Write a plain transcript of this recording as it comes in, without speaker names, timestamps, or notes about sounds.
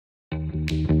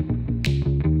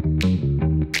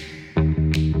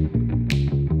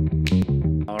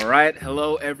right.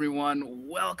 Hello, everyone.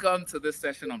 Welcome to this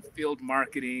session on field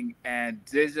marketing and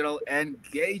digital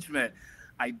engagement.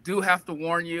 I do have to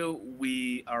warn you,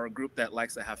 we are a group that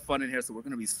likes to have fun in here, so we're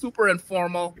going to be super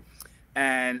informal,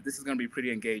 and this is going to be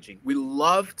pretty engaging. We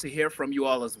love to hear from you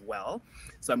all as well.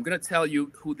 So I'm going to tell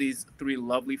you who these three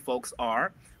lovely folks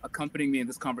are accompanying me in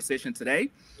this conversation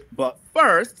today. But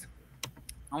first,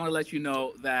 I want to let you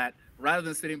know that rather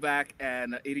than sitting back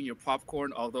and eating your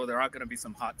popcorn, although there are going to be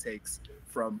some hot takes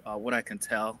from what I can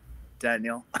tell,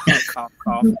 Daniel, cough,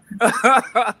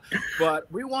 cough. But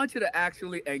we want you to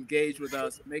actually engage with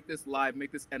us, make this live,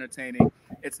 make this entertaining.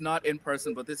 It's not in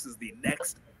person, but this is the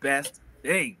next best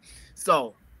thing.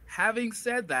 So having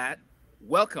said that,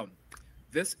 welcome.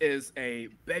 This is a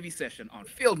Bevy session on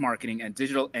field marketing and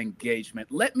digital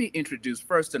engagement. Let me introduce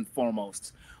first and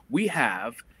foremost, we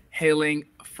have hailing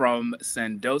from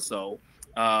Sendoso,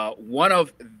 one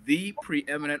of the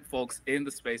preeminent folks in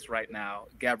the space right now,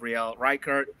 Gabrielle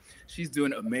Riechert. She's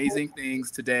doing amazing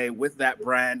things today with that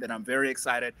brand, and I'm very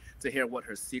excited to hear what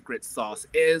her secret sauce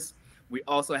is. We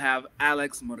also have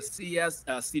Alex Murcia,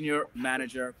 Senior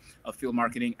Manager of Field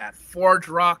Marketing at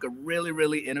ForgeRock, a really,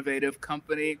 really innovative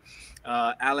company.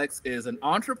 Alex is an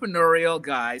entrepreneurial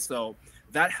guy, so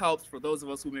that helps for those of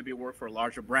us who maybe work for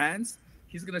larger brands.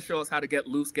 He's going to show us how to get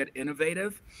loose, get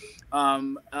innovative.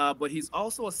 But he's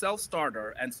also a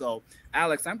self-starter. And so,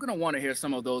 Alex, I'm going to want to hear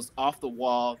some of those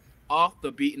off-the-wall,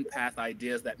 off-the-beaten-path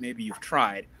ideas that maybe you've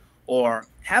tried or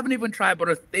haven't even tried but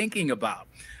are thinking about.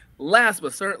 Last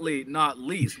but certainly not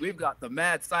least, we've got the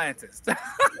mad scientist,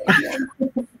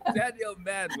 Daniel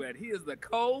Madwed. He is the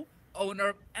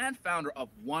co-owner and founder of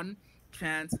One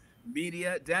Chance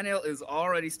Media. Daniel is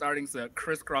already starting to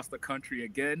crisscross the country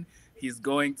again. He's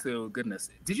going to, goodness,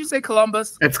 did you say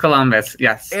Columbus? It's Columbus,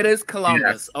 yes. It is Columbus,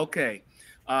 yes. Okay.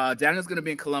 Daniel's going to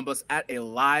be in Columbus at a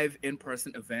live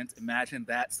in-person event. Imagine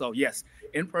that. So yes,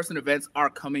 in-person events are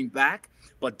coming back,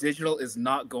 but digital is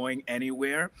not going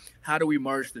anywhere. How do we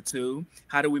merge the two?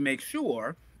 How do we make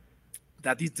sure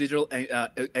that these digital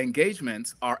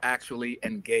engagements are actually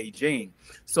engaging?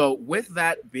 So with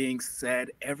that being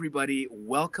said, everybody,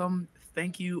 welcome.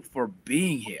 Thank you for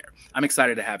being here. I'm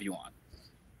excited to have you on.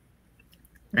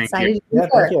 Thank you. Yeah,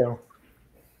 thank you.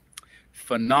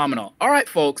 Phenomenal. All right,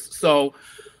 folks. So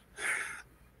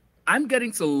I'm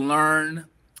getting to learn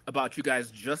about you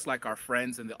guys just like our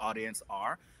friends in the audience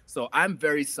are. So I'm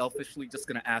very selfishly just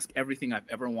going to ask everything I've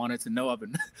ever wanted to know.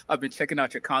 I've been checking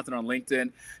out your content on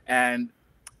LinkedIn, and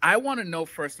I want to know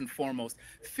first and foremost,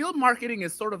 field marketing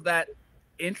is sort of that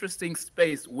interesting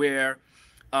space where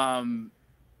a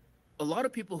lot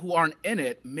of people who aren't in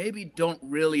it maybe don't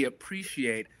really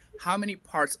appreciate how many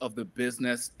parts of the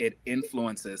business it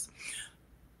influences.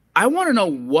 I want to know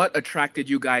what attracted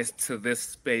you guys to this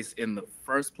space in the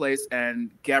first place. And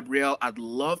Gabrielle, I'd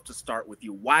love to start with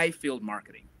you. Why field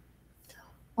marketing?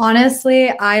 Honestly,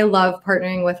 I love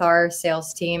partnering with our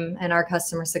sales team and our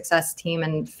customer success team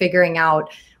and figuring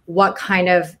out what kind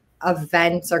of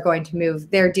events are going to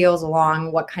move their deals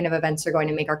along, what kind of events are going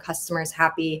to make our customers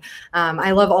happy.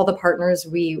 I love all the partners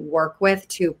we work with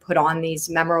to put on these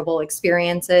memorable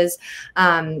experiences.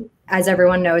 As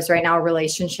everyone knows right now,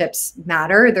 relationships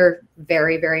matter. They're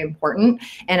very, very important.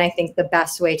 And I think the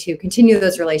best way to continue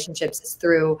those relationships is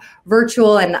through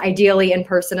virtual and ideally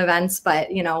in-person events,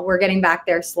 but you know, we're getting back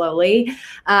there slowly.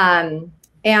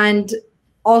 And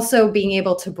also being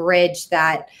able to bridge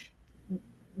that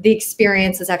the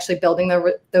experience is actually building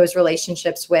those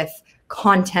relationships with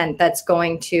content that's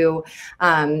going to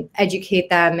educate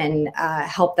them and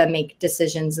help them make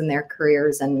decisions in their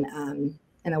careers and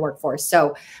in the workforce.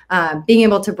 So being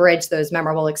able to bridge those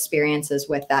memorable experiences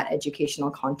with that educational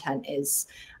content is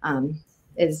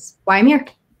why I'm here.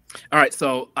 All right.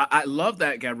 So I love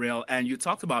that, Gabrielle. And you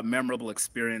talked about memorable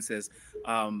experiences.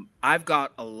 I've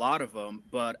got a lot of them,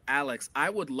 but Alex,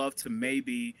 I would love to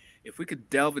maybe, if we could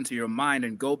delve into your mind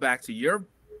and go back to your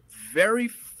very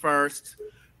first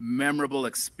memorable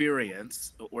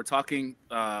experience. We're talking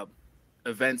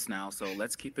events now, so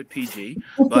let's keep it PG,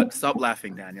 but stop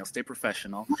laughing, Daniel. Stay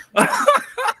professional. I'm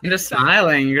just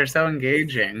smiling. You're so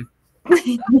engaging.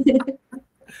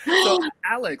 So,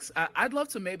 Alex, I'd love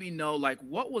to maybe know, like,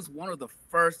 what was one of the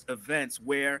first events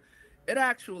where it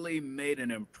actually made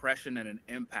an impression and an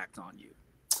impact on you?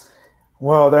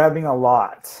 Well, there have been a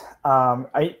lot.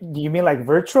 Do you mean like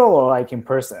virtual or like in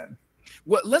person?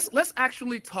 Well, let's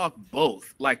actually talk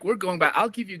both. Like, we're going back. I'll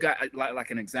give you guys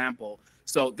like an example.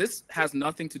 So this has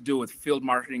nothing to do with field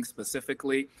marketing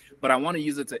specifically, but I want to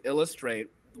use it to illustrate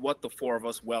what the four of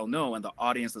us well know, and the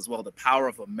audience as well, the power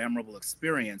of a memorable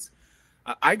experience.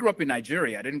 I grew up in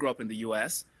Nigeria. I didn't grow up in the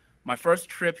US. My first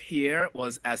trip here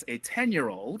was as a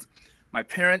 10-year-old. My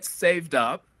parents saved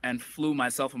up and flew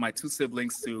myself and my two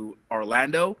siblings to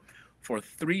Orlando for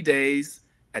 3 days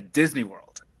at Disney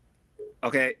World.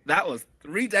 Okay, that was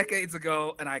 3 decades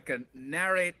ago, and I can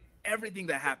narrate everything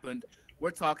that happened.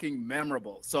 We're talking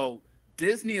memorable. So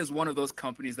Disney is one of those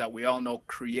companies that we all know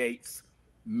creates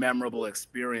memorable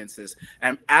experiences.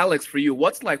 And Alex, for you,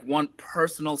 what's like one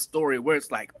personal story where it's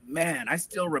like, man, I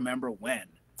still remember when?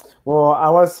 Well, I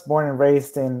was born and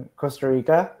raised in Costa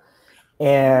Rica,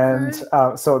 and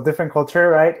so different culture,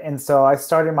 right? And so I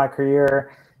started my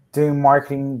career doing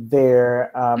marketing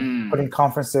there, putting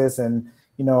conferences and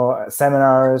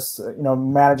seminars,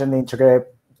 managing the integrated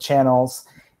channels,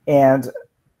 and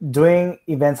doing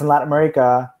events in Latin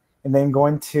America, and then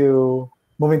moving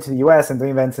to the US and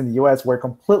doing events in the US were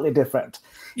completely different.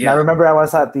 Yeah. And I remember I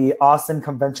was at the Austin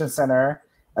Convention Center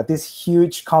at this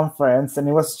huge conference, and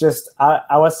it was just,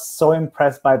 I was so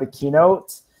impressed by the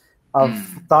keynote of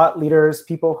thought leaders,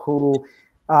 people who,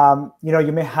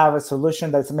 you may have a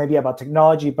solution that's maybe about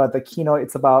technology, but the keynote,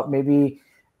 it's about maybe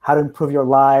how to improve your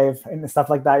life and stuff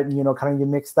like that. And, kind of you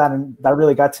mix that, and that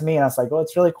really got to me. And I was like, oh,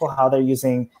 it's really cool how they're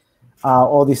using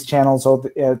all these channels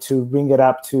to bring it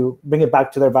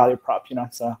back to their value prop,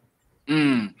 So.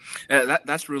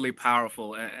 That's really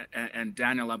powerful. And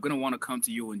Daniel, I'm going to want to come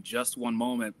to you in just one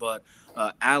moment. But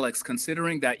Alex,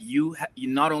 considering that you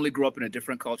not only grew up in a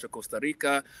different culture, Costa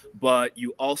Rica, but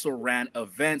you also ran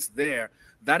events there,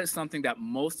 that is something that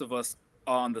most of us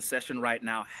on the session right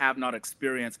now have not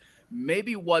experienced.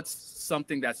 Maybe what's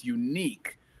something that's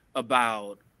unique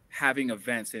about having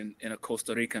events in a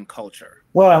Costa Rican culture?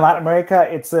 Well, in Latin America,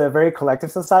 it's a very collective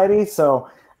society. So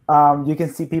you can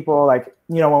see people like,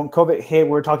 when COVID hit,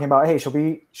 we're talking about, hey, should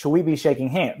we be shaking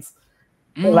hands?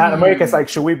 In Latin America, it's like,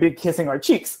 should we be kissing our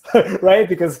cheeks, right?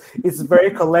 Because it's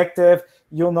very collective.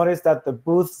 You'll notice that the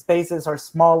booth spaces are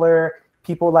smaller.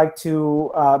 People like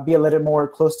to be a little more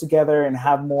close together and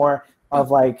have more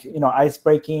of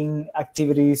ice-breaking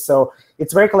activities. So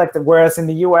it's very collective. Whereas in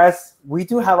the US, we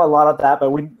do have a lot of that,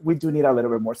 but we do need a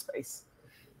little bit more space.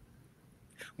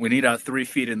 We need our 3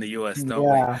 feet in the US, don't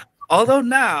we? Although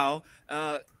now,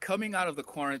 coming out of the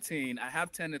quarantine, I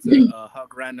have tended to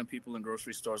hug random people in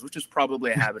grocery stores, which is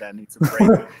probably a habit I need to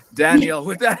break. Daniel,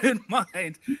 with that in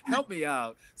mind, help me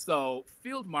out. So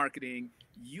field marketing,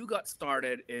 you got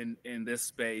started in this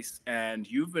space, and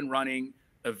you've been running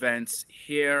events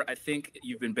here. I think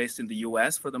you've been based in the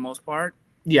US for the most part.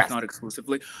 Yes. Not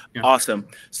exclusively. Yeah. Awesome.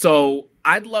 So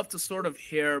I'd love to sort of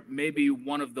hear maybe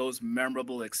one of those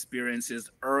memorable experiences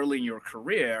early in your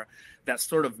career that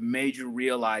sort of made you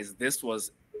realize this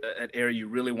was an area you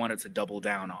really wanted to double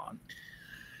down on.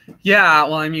 Yeah,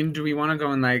 well, I mean, do we want to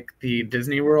go in like the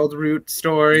Disney World route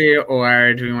story,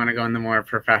 or do we want to go in the more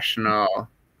professional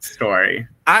story?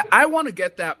 I want to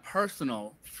get that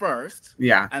personal first.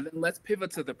 Yeah. And then let's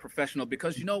pivot to the professional,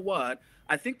 because you know what?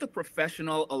 I think the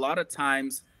professional, a lot of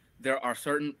times there are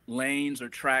certain lanes or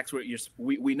tracks where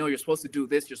we know you're supposed to do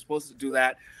this, you're supposed to do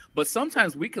that. But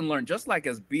sometimes we can learn, just like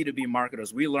as B2B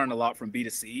marketers, we learn a lot from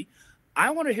B2C. I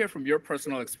want to hear from your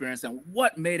personal experience and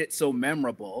what made it so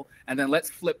memorable. And then let's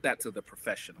flip that to the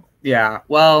professional. Yeah,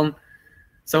 well,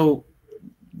 so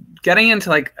getting into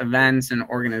like events and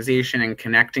organization and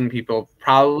connecting people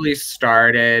probably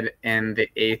started in the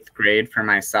 8th grade for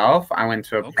myself. I went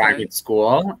to a private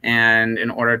school, and in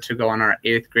order to go on our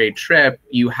 8th grade trip,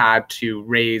 you had to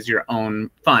raise your own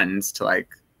funds to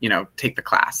take the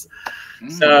class.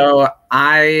 So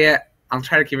I'll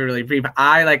try to keep it really brief.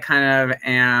 I kind of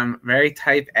am very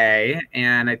type A,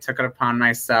 and I took it upon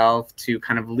myself to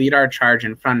kind of lead our charge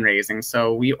in fundraising.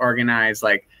 So we organized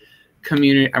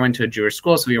community. I went to a Jewish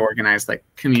school, so we organized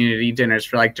community dinners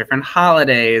for different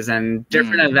holidays and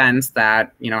different events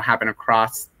that happen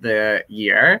across the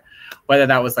year. Whether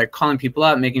that was calling people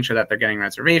up, making sure that they're getting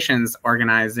reservations,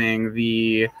 organizing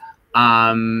the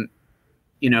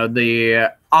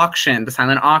the auction, the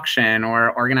silent auction,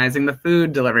 or organizing the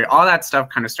food delivery. All that stuff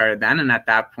kind of started then, and at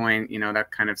that point,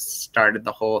 that kind of started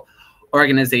the whole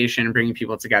organization, bringing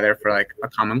people together for a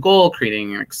common goal,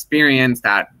 creating an experience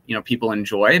that people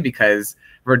enjoy, because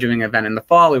if we're doing an event in the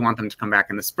fall, we want them to come back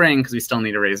in the spring because we still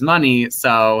need to raise money.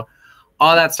 So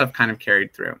all that stuff kind of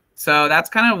carried through. So that's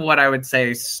kind of what I would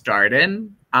say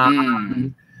started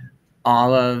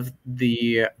all of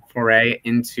the foray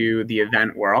into the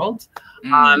event world.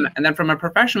 And then from a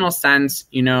professional sense,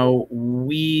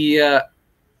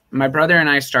 my brother and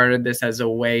I started this as a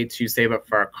way to save up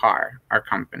for our car, our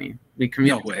company. We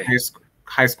commuted to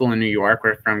high school in New York.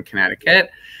 We're from Connecticut.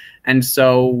 And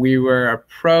so we were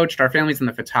approached, our family's in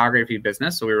the photography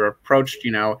business. So we were approached,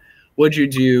 would you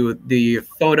do the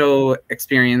photo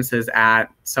experiences at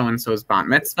so-and-so's bat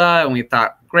mitzvah? And we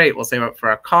thought, great, we'll save up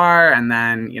for a car, and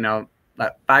then, you know,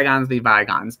 let bygones be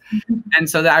bygones. And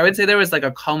so I would say there was like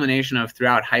a culmination of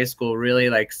throughout high school, really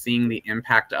like seeing the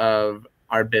impact of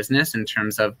our business in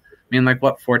terms of, I mean, like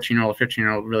what 14-year-old,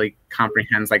 15-year-old really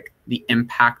comprehends like the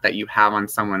impact that you have on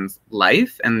someone's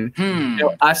life. And you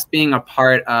know, us being a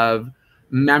part of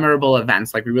memorable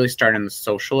events, like we really started in the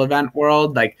social event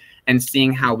world, like, and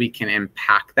seeing how we can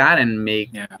impact that and make,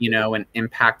 you know, an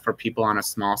impact for people on a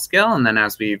small scale. And then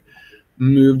as we've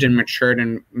moved and matured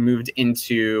and moved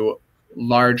into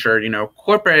larger, you know,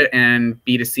 corporate and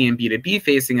B2C and B2B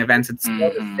facing events, it's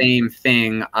still the same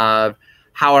thing of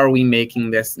how are we making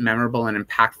this memorable and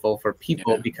impactful for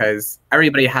people, because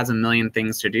everybody has a million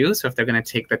things to do. So if they're going to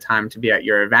take the time to be at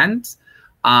your event,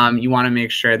 you want to make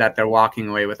sure that they're walking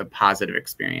away with a positive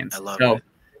experience. I love so it.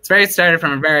 It's very started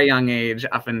from a very young age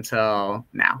up until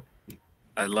now.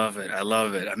 I love it. I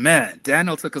love it. Man,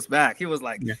 Daniel took us back. He was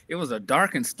like, it was a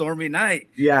dark and stormy night.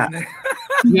 Yeah.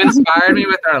 You inspired me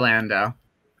with Orlando.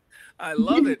 I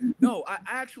love it. No, I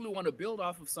actually want to build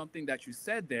off of something that you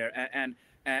said there.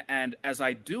 And as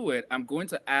I do it, I'm going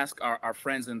to ask our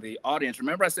friends in the audience.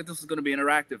 Remember, I said this is going to be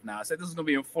interactive now. I said this is going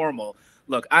to be informal.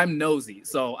 Look, I'm nosy.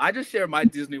 So I just shared my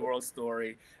Disney World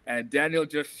story, and Daniel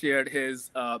just shared his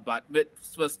bat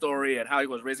mitzvah story and how he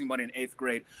was raising money in 8th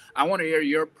grade. I want to hear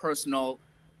your personal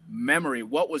memory.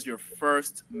 What was your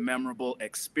first memorable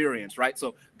experience, right?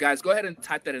 So guys, go ahead and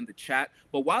type that in the chat.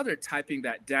 But while they're typing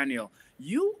that, Daniel,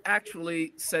 you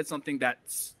actually said something that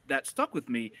stuck with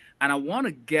me, and I want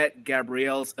to get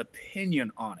Gabrielle's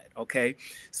opinion on it, okay?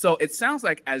 So it sounds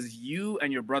like as you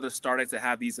and your brother started to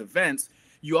have these events,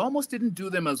 you almost didn't do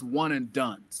them as one and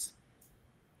dones.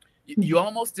 You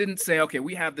almost didn't say, okay,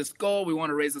 we have this goal, we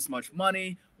want to raise this much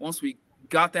money. Once we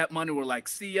got that money, we're like,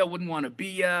 see ya, wouldn't want to be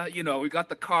ya. You know, we got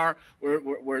the car,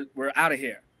 we're out of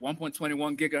here.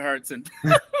 1.21 gigahertz, and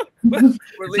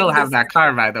we still have that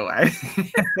car, by the way.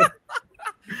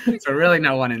 So really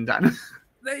no one and done.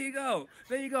 There you go.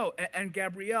 There you go. And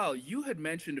Gabrielle, you had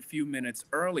mentioned a few minutes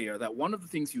earlier that one of the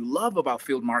things you love about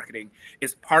field marketing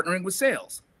is partnering with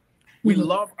sales. We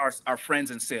love our friends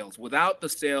in sales. Without the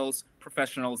sales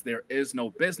professionals, there is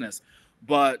no business.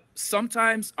 But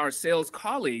sometimes our sales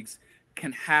colleagues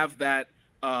can have that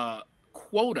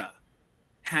quota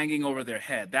hanging over their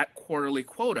head, that quarterly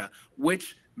quota,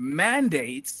 which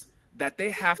mandates that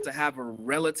they have to have a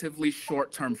relatively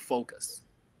short-term focus,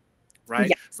 right?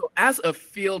 Yeah. So as a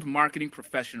field marketing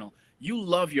professional, you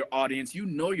love your audience, you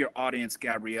know your audience,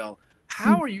 Gabrielle.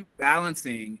 How are you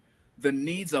balancing the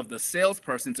needs of the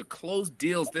salesperson to close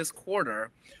deals this quarter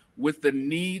with the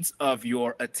needs of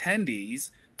your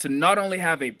attendees to not only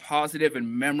have a positive and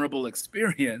memorable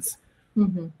experience,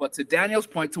 but to Daniel's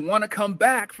point, to want to come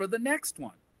back for the next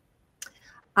one?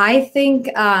 I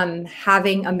think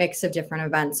having a mix of different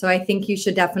events. So I think you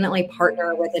should definitely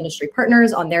partner with industry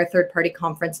partners on their third-party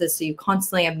conferences, so you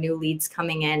constantly have new leads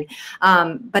coming in.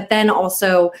 But then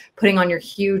also putting on your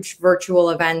huge virtual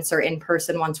events or in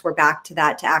person once we're back to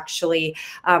that, to actually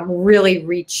really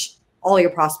reach all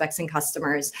your prospects and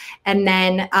customers. And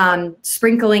then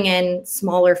sprinkling in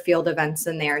smaller field events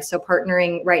in there. So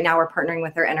right now we're partnering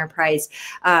with our enterprise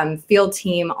field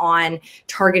team on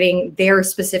targeting their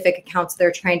specific accounts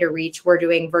they're trying to reach. We're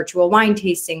doing virtual wine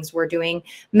tastings. We're doing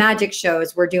magic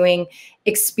shows. We're doing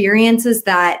experiences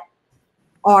that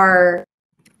are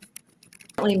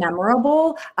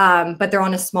memorable, but they're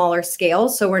on a smaller scale.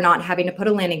 So we're not having to put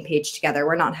a landing page together.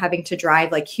 We're not having to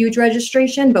drive like huge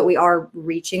registration, but we are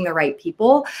reaching the right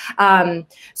people.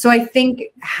 So I think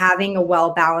having a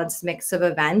well-balanced mix of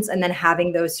events and then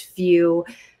having those few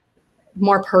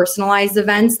more personalized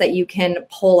events that you can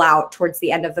pull out towards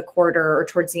the end of the quarter or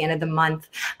towards the end of the month,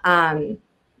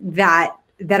 that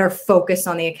are focused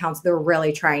on the accounts that we're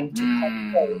really trying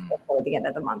to before the end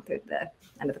of the month or the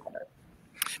end of the quarter.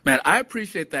 Man, I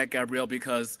appreciate that, Gabrielle,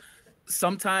 because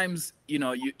sometimes, you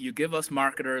know, you give us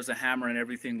marketers a hammer and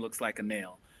everything looks like a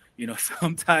nail. You know,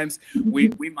 sometimes we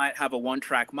might have a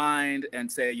one-track mind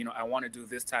and say, you know, I want to do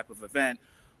this type of event.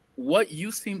 What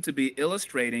you seem to be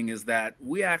illustrating is that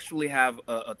we actually have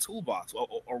a toolbox,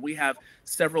 or we have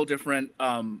several different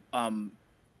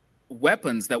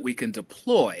weapons that we can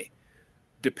deploy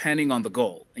depending on the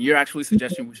goal. And you're actually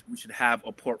suggesting we should have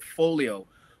a portfolio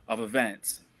of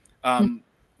events.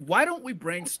 Why don't we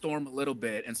brainstorm a little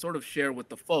bit and sort of share with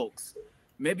the folks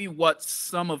maybe what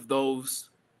some of those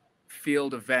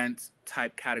field event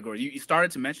type categories, you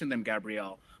started to mention them,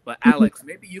 Gabrielle, but Alex,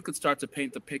 maybe you could start to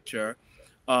paint the picture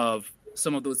of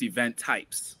some of those event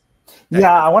types.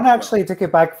 Yeah, I want to actually take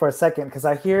it back for a second, because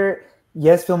I hear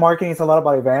yes, field marketing is a lot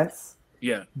about events.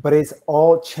 Yeah. But it's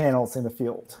all channels in the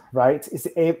field, right? It's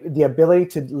the ability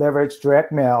to leverage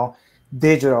direct mail,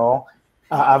 digital,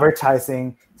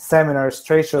 advertising, seminars,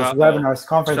 trade shows, webinars,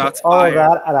 conferences, all of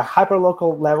that at a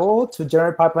hyper-local level to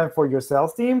generate pipeline for your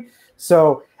sales team.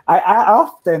 So I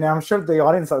often, I'm sure the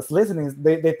audience that's listening,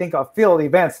 they think of field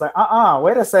events like,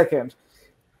 wait a second.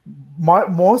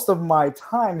 Most of my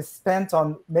time is spent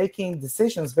on making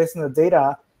decisions based on the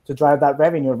data to drive that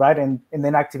revenue, right? And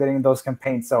then activating those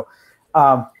campaigns. So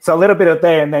a little bit of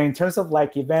there. And then in terms of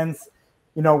like events,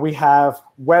 we have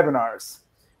webinars,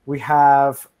 we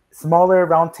have smaller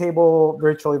roundtable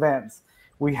virtual events,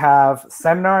 we have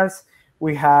seminars,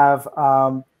 we have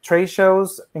trade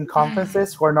shows and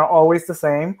conferences who are not always the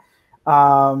same.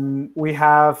 We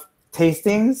have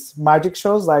tastings, magic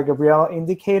shows like Gabrielle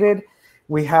indicated.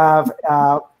 We have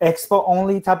expo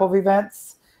only type of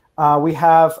events. We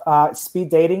have speed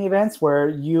dating events where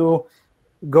you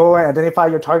go and identify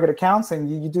your target accounts and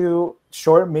you do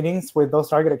short meetings with those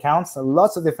target accounts. So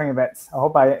lots of different events. I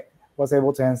hope I was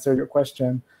able to answer your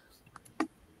question.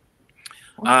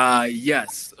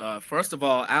 Yes. First of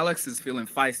all, Alex is feeling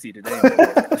feisty today.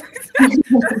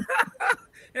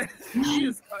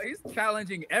 He's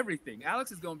challenging everything.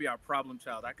 Alex is going to be our problem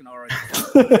child. I can already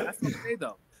tell. That's okay,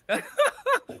 though.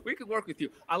 We could work with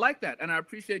you. I like that. And I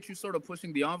appreciate you sort of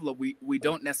pushing the envelope. We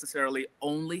don't necessarily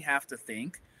only have to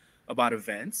think about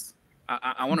events.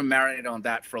 I want to marinate on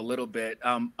that for a little bit.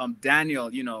 Daniel,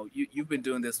 you've been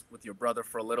doing this with your brother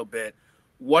for a little bit.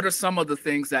 What are some of the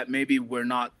things that maybe we're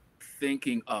not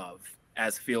thinking of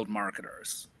as field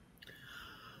marketers?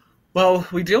 Well,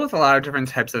 we deal with a lot of different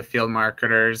types of field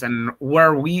marketers, and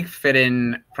where we fit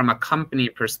in from a company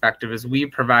perspective is we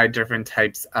provide different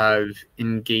types of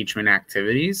engagement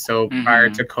activities. So prior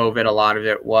to COVID, a lot of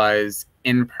it was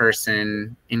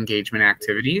in-person engagement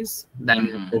activities. Then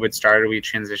when COVID started, we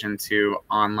transitioned to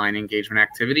online engagement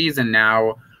activities, and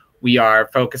now we are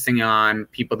focusing on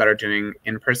people that are doing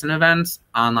in-person events,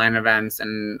 online events,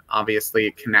 and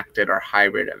obviously connected or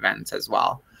hybrid events as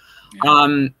well.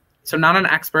 So not an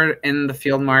expert in the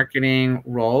field marketing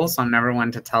role, so I'm never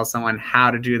one to tell someone how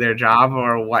to do their job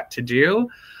or what to do.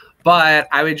 But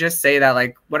I would just say that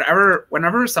like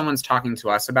whenever someone's talking to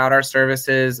us about our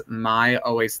services, my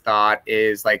always thought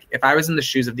is like, if I was in the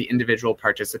shoes of the individual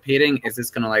participating, is this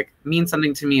going to like mean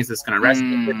something to me? Is this going to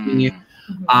resonate with me?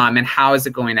 And how is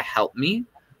it going to help me?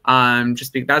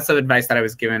 That's the advice that I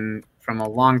was given from a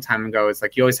long time ago. Is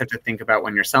like, you always have to think about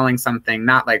when you're selling something,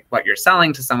 not like what you're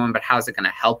selling to someone, but how is it going to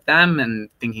help them, and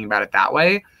thinking about it that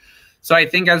way. So I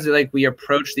think as like we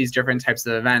approach these different types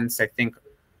of events, I think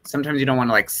sometimes you don't want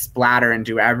to like splatter and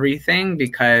do everything,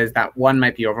 because that one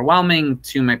might be overwhelming,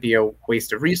 two might be a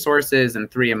waste of resources,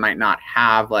 and three, it might not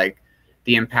have like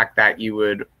the impact that you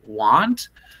would want.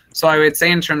 So I would say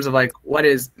in terms of like what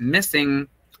is missing,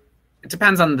 it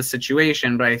depends on the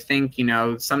situation, but I think,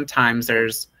 sometimes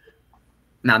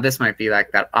now this might be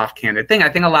like that off-candid thing. I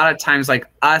think a lot of times like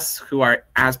us who are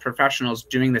as professionals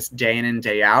doing this day in and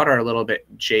day out are a little bit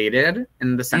jaded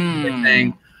in the sense of like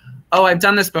saying, oh, I've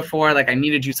done this before. Like I need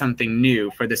to do something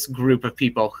new for this group of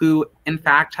people who in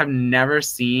fact have never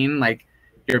seen like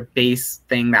your base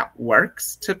thing that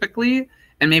works typically.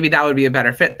 And maybe that would be a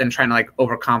better fit than trying to like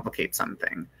overcomplicate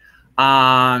something.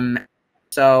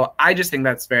 So I just think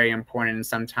that's very important. And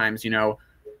sometimes,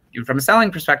 from a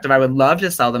selling perspective, I would love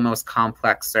to sell the most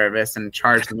complex service and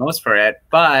charge the most for it.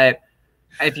 But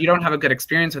if you don't have a good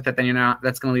experience with it, then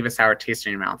that's going to leave a sour taste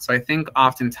in your mouth. So I think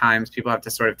oftentimes people have to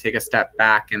sort of take a step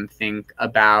back and think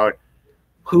about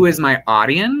who is my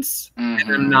audience,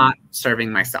 and I'm not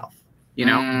serving myself,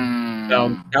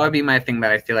 So that would be my thing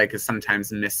that I feel like is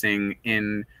sometimes missing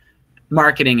in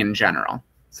marketing in general.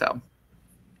 So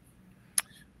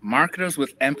marketers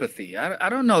with empathy. I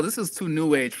don't know. This is too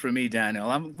new age for me, Daniel.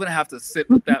 I'm going to have to sit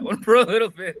with that one for a little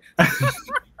bit.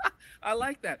 I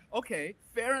like that. Okay,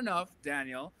 fair enough,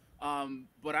 Daniel.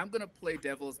 But I'm going to play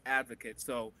devil's advocate.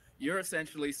 So you're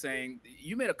essentially saying,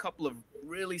 you made a couple of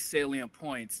really salient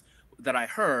points that I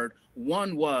heard.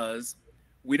 One was,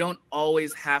 we don't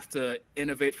always have to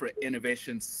innovate for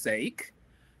innovation's sake.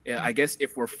 I guess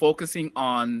if we're focusing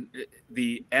on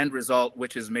the end result,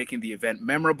 which is making the event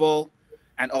memorable,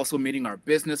 and also meeting our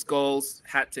business goals.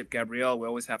 Hat tip, Gabrielle, we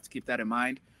always have to keep that in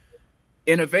mind.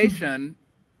 Innovation,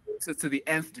 to the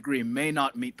nth degree, may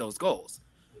not meet those goals.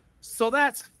 So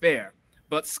that's fair.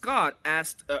 But Scott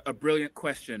asked a brilliant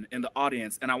question in the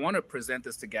audience, and I want to present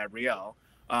this to Gabrielle.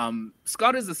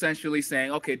 Scott is essentially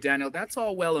saying, okay, Daniel, that's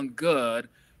all well and good.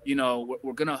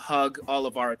 We're going to hug all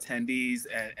of our attendees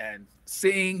and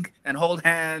sing and hold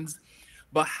hands.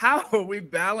 But how are we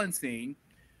balancing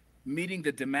meeting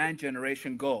the demand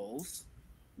generation goals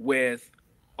with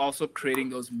also creating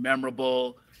those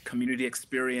memorable community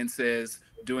experiences,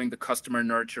 doing the customer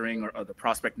nurturing or the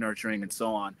prospect nurturing and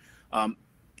so on.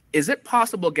 Is it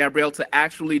possible, Gabrielle, to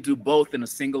actually do both in a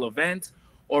single event,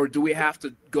 or do we have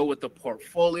to go with the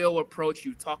portfolio approach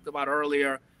you talked about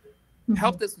earlier?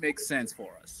 Help this make sense for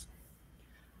us.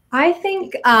 I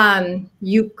think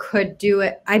you could do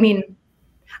it. I mean,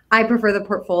 I prefer the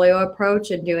portfolio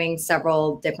approach and doing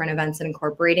several different events and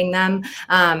incorporating them.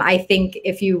 I think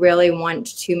if you really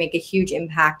want to make a huge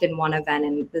impact in one event,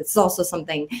 and this is also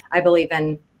something I believe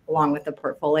in along with the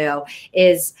portfolio,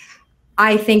 is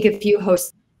I think if you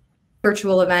host a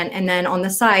virtual event and then on the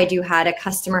side you had a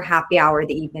customer happy hour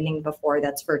the evening before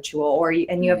that's virtual, or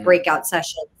and you have breakout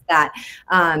sessions that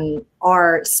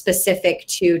are specific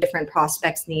to different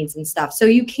prospects' needs and stuff. So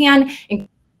you can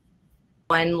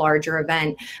one larger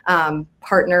event,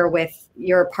 partner with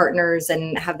your partners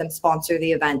and have them sponsor the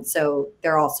event so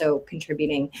they're also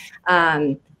contributing.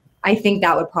 I think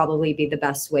that would probably be the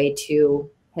best way to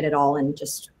hit it all in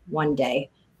just one day.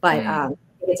 But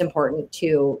it's important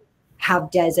to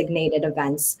have designated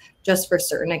events just for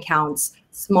certain accounts,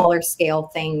 smaller scale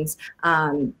things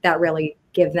that really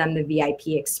give them the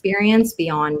VIP experience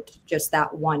beyond just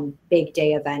that one big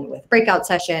day event with breakout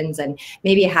sessions and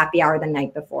maybe a happy hour the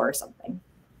night before or something.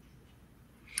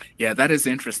 Yeah, that is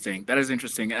interesting. That is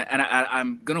interesting. And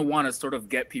I'm going to want to sort of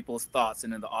get people's thoughts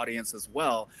and in the audience as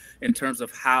well in terms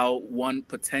of how one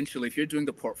potentially, if you're doing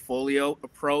the portfolio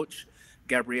approach,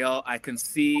 Gabrielle, I can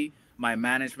see my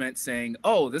management saying,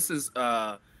 oh, this is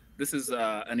an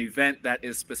event that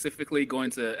is specifically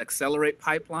going to accelerate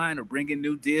pipeline or bring in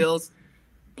new deals.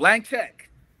 Blank check.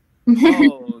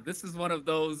 Oh, this is one of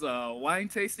those wine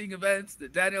tasting events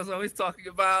that Daniel's always talking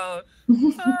about.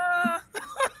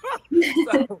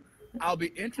 So I'll be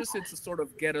interested to sort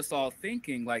of get us all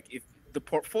thinking, like, if the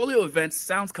portfolio event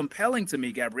sounds compelling to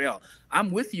me, Gabrielle,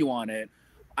 I'm with you on it.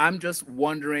 I'm just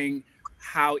wondering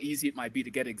how easy it might be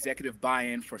to get executive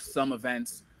buy-in for some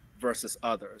events versus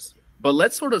others. But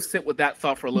let's sort of sit with that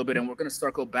thought for a little bit, and we're going to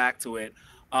circle back to it.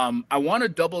 I want to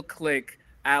double click,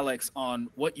 Alex, on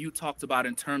what you talked about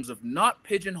in terms of not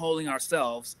pigeonholing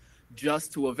ourselves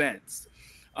just to events.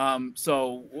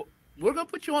 So we're going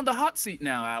to put you on the hot seat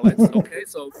now, Alex. Okay,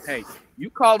 so hey, you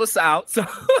called us out.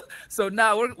 So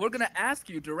now we're going to ask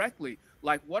you directly,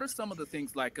 like, what are some of the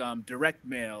things like direct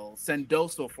mail,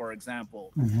 Sendoso, for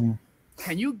example?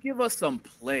 Can you give us some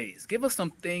plays? Give us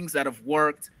some things that have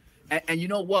worked. And you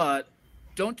know what?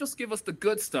 Don't just give us the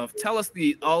good stuff. Tell us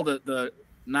all the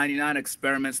 99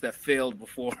 experiments that failed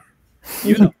before,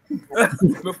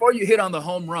 before you hit on the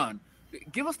home run.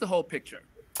 Give us the whole picture.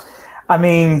 I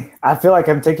mean, I feel like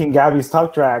I'm taking Gabby's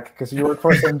talk track because you work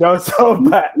for Sendoso,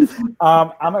 but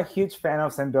I'm a huge fan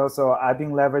of Sendoso. I've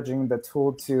been leveraging the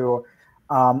tool to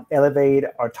elevate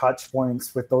our touch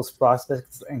points with those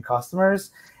prospects and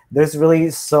customers. There's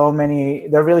really so many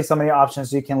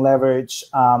options you can leverage.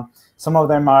 Some of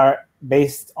them are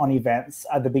based on events.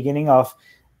 At the beginning of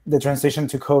the transition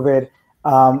to COVID,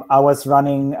 I was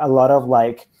running a lot of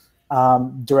like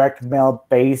direct mail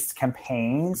based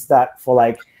campaigns that for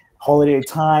like holiday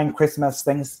time, Christmas,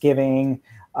 Thanksgiving,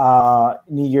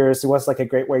 New Year's, it was like a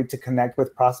great way to connect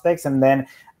with prospects. And then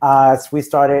as we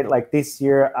started, like this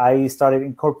year, I started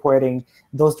incorporating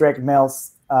those direct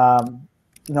mails,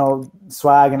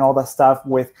 swag and all that stuff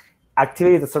with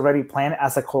activity that's already planned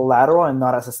as a collateral and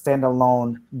not as a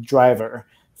standalone driver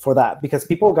for that, because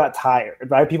people got tired,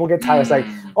 right? People get tired. It's like,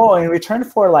 oh, in return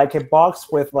for like a box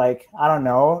with like, I don't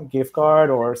know, gift card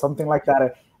or something like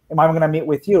that, am I going to meet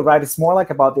with you, right? It's more like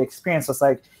about the experience. So it's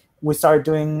like I started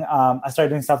doing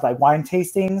stuff like wine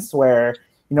tastings where,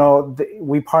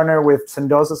 we partner with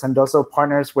Sendoso. Sendoso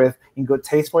partners with In Good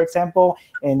Taste, for example,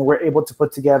 and we're able to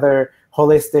put together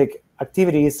holistic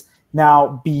activities.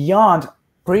 Now, beyond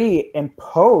pre and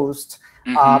post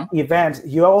event,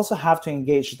 you also have to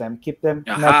engage them, keep them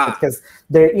connected, because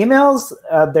their emails,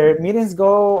 their meetings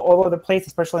go all over the place,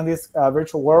 especially in this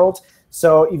virtual world.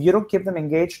 So if you don't keep them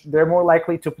engaged, they're more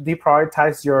likely to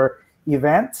deprioritize your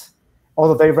event.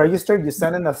 Although they registered, you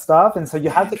send in the stuff, and so you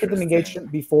have to keep them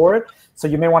engaged before. So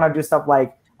you may want to do stuff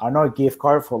like, I don't know, a gift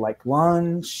card for like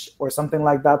lunch or something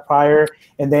like that prior,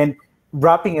 and then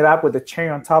wrapping it up with the cherry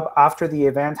on top after the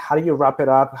event. How do you wrap it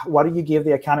up? What do you give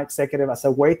the account executive as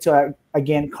a way to,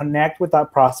 again, connect with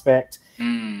that prospect?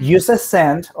 Use a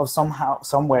send of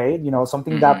some way,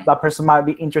 something that that person might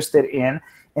be interested in,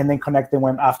 and then connect them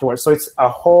with afterwards. So it's a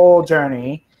whole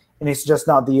journey, and it's just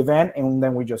not the event, and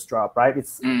then we just drop, right? It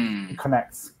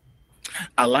connects.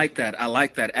 I like that. I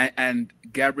like that. And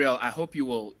Gabrielle, I hope you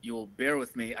will bear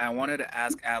with me. I wanted to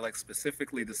ask Alex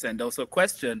specifically the Sendoso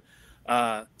question,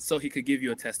 so he could give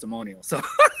you a testimonial. So,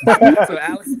 so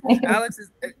Alex is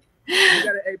you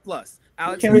got an A+.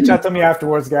 Alex, You can reach out to me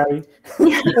afterwards, Gabby.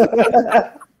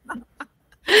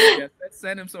 yeah,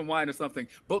 send him some wine or something.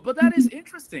 But that is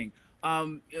interesting. A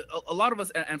lot of us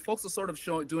and folks are sort of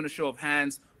doing a show of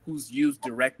hands who's used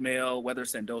direct mail, whether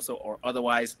Sendoso or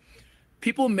otherwise.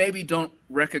 People maybe don't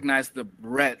recognize the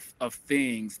breadth of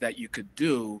things that you could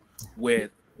do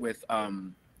with a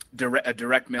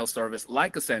direct mail service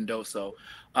like a Sendoso.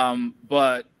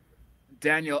 But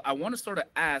Daniel, I want to sort of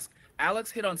ask,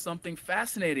 Alex hit on something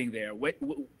fascinating there,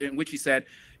 in which he said,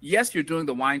 yes, you're doing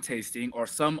the wine tasting or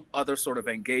some other sort of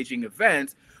engaging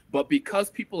event, but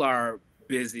because people are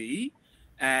busy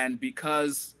and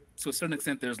because to a certain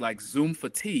extent there's like Zoom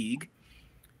fatigue,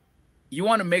 you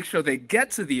want to make sure they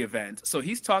get to the event. So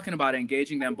he's talking about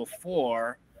engaging them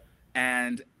before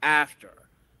and after.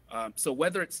 So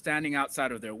whether it's standing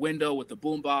outside of their window with the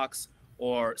boombox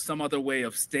or some other way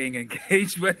of staying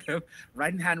engaged with them,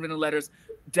 writing handwritten letters.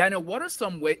 Daniel, what are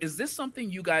some ways, is this something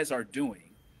you guys are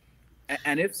doing?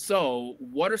 And if so,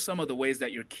 what are some of the ways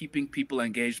that you're keeping people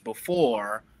engaged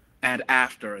before and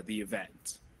after the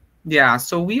event? Yeah,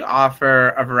 so we offer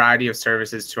a variety of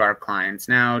services to our clients.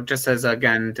 Now, just as,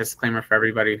 again, disclaimer for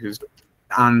everybody who's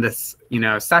on this,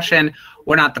 session,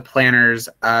 we're not the planners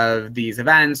of these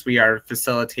events. We are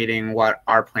facilitating what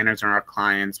our planners and our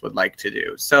clients would like to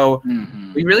do. So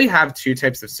we really have two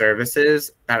types of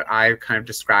services that I kind of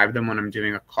describe them when I'm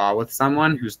doing a call with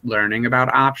someone who's learning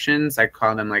about options. I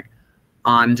call them like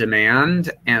on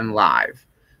demand and live.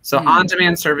 So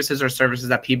on-demand services are services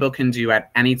that people can do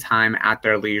at any time at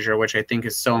their leisure, which I think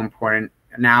is so important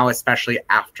now, especially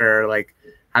after like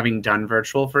having done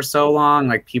virtual for so long.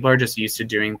 Like people are just used to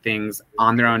doing things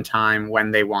on their own time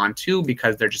when they want to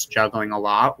because they're just juggling a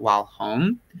lot while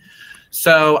home.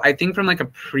 So I think from like a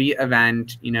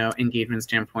pre-event, engagement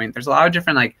standpoint, there's a lot of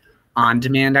different like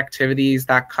on-demand activities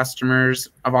that customers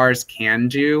of ours can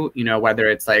do, whether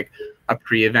it's like a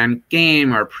pre-event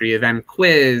game or a pre-event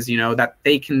quiz,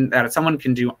 that someone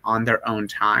can do on their own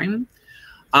time.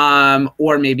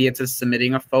 Or maybe it's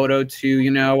submitting a photo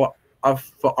to,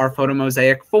 our photo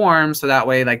mosaic form. So that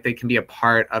way, like they can be a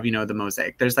part of, the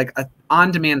mosaic. There's like an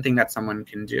on-demand thing that someone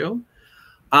can do.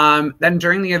 Then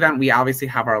during the event, we obviously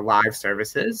have our live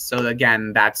services. So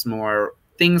again, that's more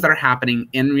things that are happening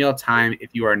in real time.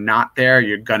 If you are not there,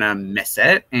 you're gonna miss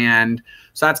it. And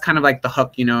so that's kind of like the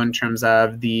hook, in terms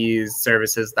of these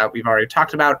services that we've already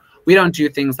talked about. We don't do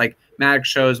things like magic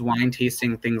shows, wine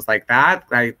tasting, things like that.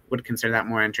 I would consider that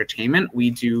more entertainment. We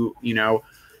do,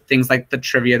 things like the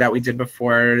trivia that we did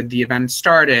before the event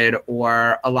started,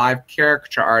 or a live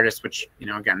caricature artist, which,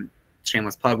 again,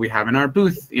 shameless plug, we have in our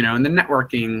booth, in the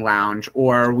networking lounge,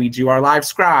 or we do our live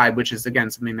scribe, which is,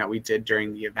 again, something that we did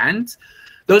during the event.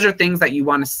 Those are things that you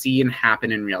want to see and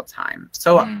happen in real time.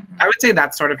 So I would say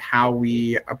that's sort of how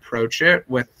we approach it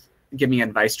with giving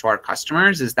advice to our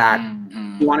customers, is that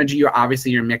you want to do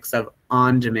obviously your mix of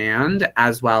on demand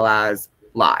as well as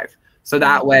live. So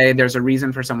that way there's a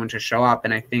reason for someone to show up.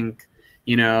 And I think,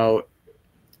 to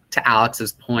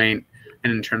Alex's point,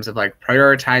 and in terms of like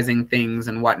prioritizing things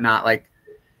and whatnot, like,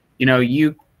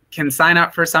 you can sign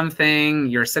up for something,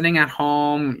 you're sitting at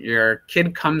home, your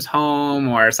kid comes home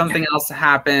or something else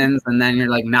happens, and then you're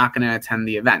like not going to attend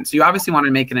the event. So you obviously want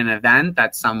to make it an event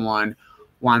that someone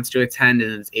wants to attend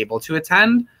and is able to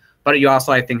attend. But you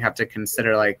also, I think, have to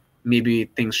consider like maybe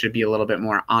things should be a little bit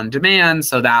more on demand.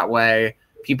 So that way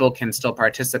people can still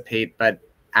participate, but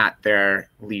at their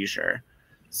leisure.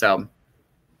 So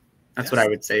that's what I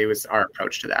would say was our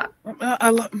approach to that.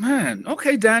 Man,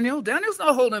 okay, Daniel. Daniel's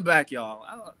not holding back, y'all.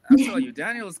 I'll tell you,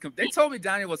 they told me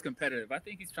Daniel was competitive. I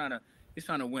think he's trying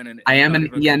to win. I am an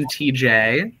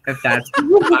ENTJ, if that's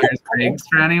Myers-Briggs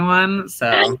for anyone.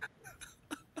 So,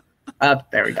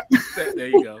 there we go. There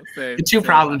you go. The two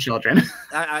problem children.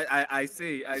 I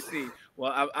see.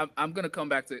 Well, I'm going to come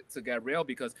back to Gabrielle,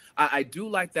 because I do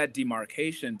like that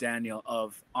demarcation, Daniel,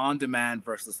 of on-demand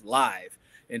versus live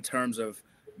in terms of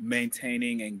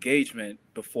maintaining engagement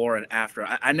before and after.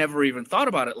 I never even thought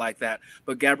about it like that.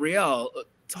 But Gabrielle,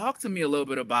 talk to me a little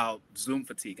bit about Zoom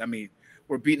fatigue. I mean,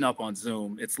 we're beating up on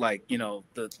Zoom. It's like,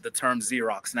 the term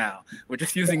Xerox now. We're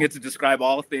just using it to describe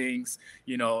all things,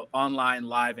 online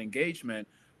live engagement.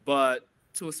 But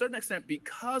to a certain extent,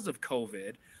 because of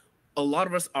COVID, a lot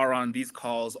of us are on these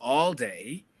calls all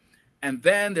day. And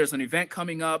then there's an event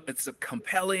coming up. It's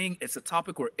it's a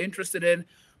topic we're interested in.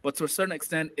 But to a certain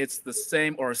extent, it's the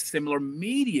same or a similar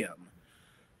medium.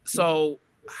 So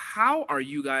how are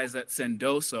you guys at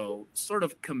Sendoso sort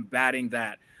of combating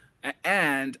that?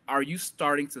 And are you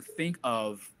starting to think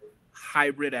of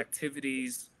hybrid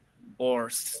activities, or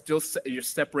still you're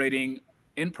separating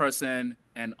in person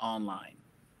and online?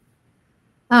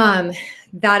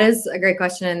 That is a great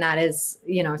question. And that is,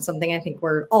 something I think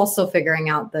we're also figuring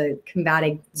out, the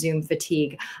combating Zoom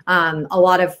fatigue. A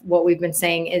lot of what we've been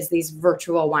saying is these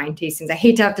virtual wine tastings. I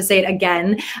hate to have to say it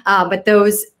again, but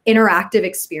those interactive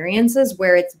experiences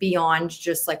where it's beyond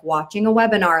just like watching a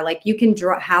webinar, like you can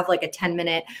have like a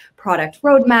 10-minute product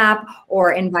roadmap,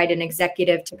 or invite an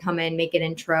executive to come in, make an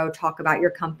intro, talk about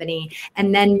your company,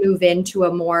 and then move into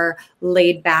a more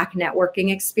laid back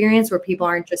networking experience where people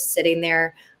aren't just sitting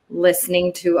there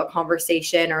listening to a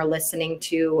conversation or listening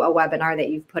to a webinar that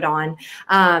you've put on.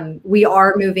 We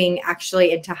are moving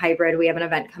actually into hybrid. We have an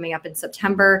event coming up in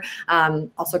September,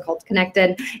 also called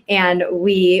Connected, and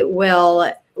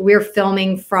we're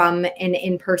filming from an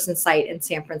in-person site in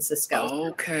San Francisco.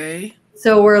 Okay.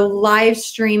 So we're live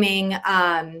streaming,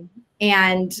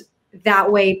 and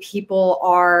that way people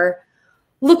are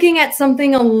looking at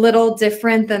something a little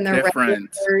different than their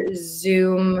regular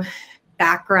Zoom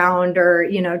background, or,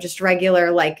 just regular,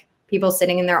 like people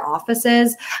sitting in their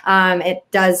offices. It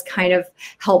does kind of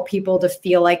help people to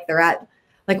feel like they're at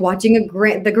like watching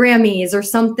the Grammys or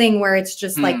something, where it's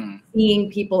just like seeing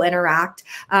people interact.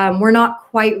 We're not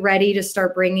quite ready to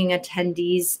start bringing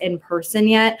attendees in person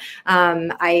yet.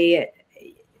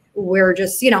 We're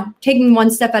just, taking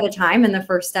one step at a time. And the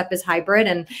first step is hybrid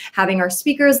and having our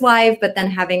speakers live, but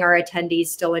then having our attendees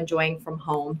still enjoying from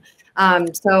home.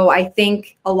 So I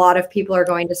think a lot of people are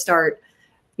going to start,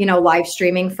 live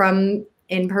streaming from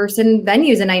in-person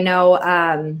venues. And I know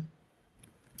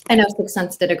Sixth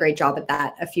Sense did a great job at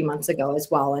that a few months ago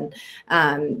as well. And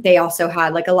they also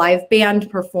had like a live band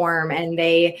perform, and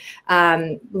they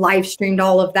live streamed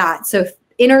all of that. So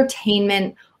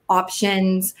entertainment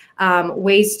options,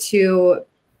 ways to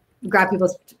grab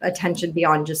people's attention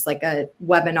beyond just like a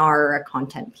webinar or a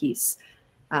content piece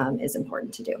is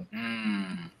important to do.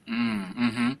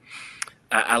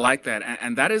 I like that.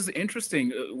 And that is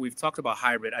interesting. We've talked about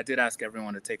hybrid. I did ask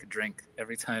everyone to take a drink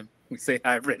every time we say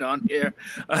hybrid on here.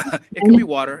 It can be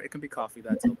water, it can be coffee,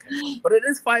 that's okay. But it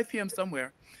is 5 p.m.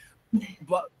 somewhere.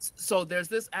 But so there's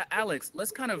this, Alex,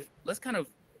 let's kind of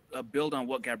build on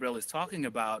what Gabrielle is talking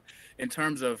about in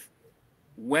terms of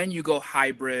when you go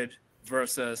hybrid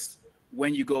versus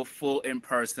when you go full in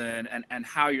person, and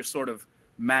how you're sort of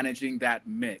managing that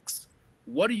mix.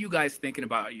 What are you guys thinking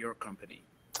about your company?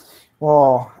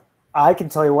 Well, I can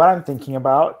tell you what I'm thinking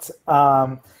about,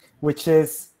 which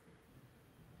is,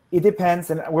 it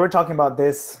depends. And we were talking about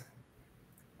this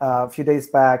a few days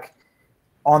back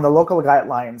on the local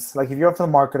guidelines. Like if you're a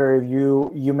film marketer,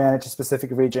 you manage a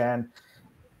specific region,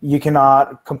 you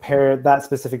cannot compare that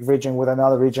specific region with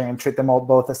another region and treat them all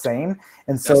both the same.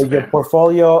 And so your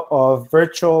portfolio of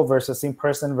virtual versus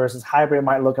in-person versus hybrid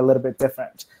might look a little bit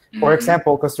different. For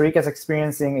example, Costa Rica is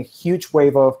experiencing a huge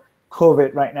wave of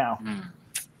COVID right now.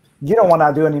 You don't want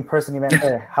to do an in-person event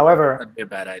there. However, that'd be a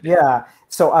bad idea. Yeah.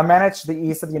 So I manage the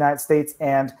east of the United States,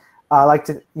 and I like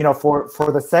to,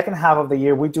 for the second half of the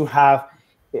year, we do have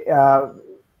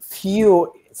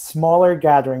few smaller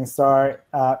gatherings that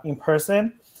are in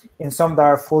person, and some that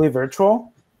are fully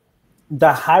virtual.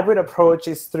 The hybrid approach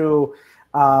is through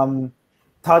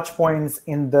touch points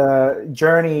in the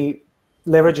journey,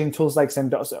 leveraging tools like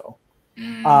Sendoso.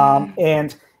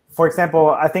 And for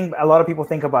example, I think a lot of people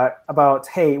think about,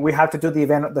 hey, we have to do the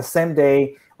event the same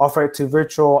day, offer it to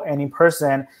virtual and in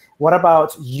person. What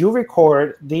about you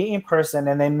record the in person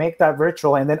and then make that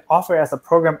virtual and then offer it as a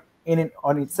program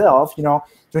on itself,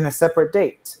 during a separate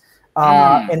date,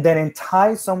 and then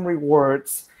tie some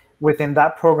rewards within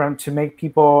that program to make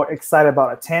people excited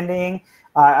about attending.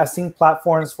 I've seen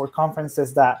platforms for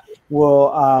conferences that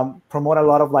will promote a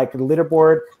lot of like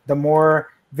leaderboard. The more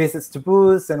visits to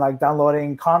booths and like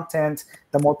downloading content,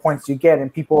 the more points you get,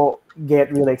 and people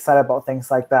get really excited about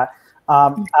things like that.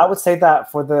 I would say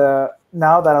that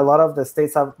now that a lot of the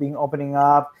states have been opening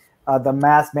up, the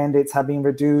mask mandates have been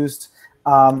reduced.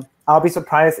 I'll be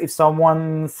surprised if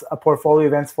someone's portfolio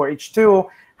events for H2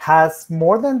 has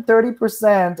more than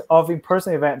 30% of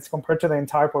in-person events compared to the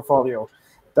entire portfolio.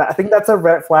 I think that's a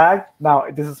red flag. Now,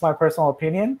 this is my personal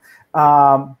opinion,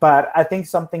 but I think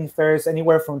something fair is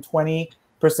anywhere from 20%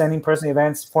 in-person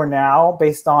events for now,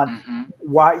 based on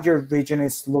what your region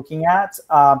is looking at.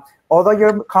 Although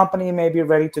your company may be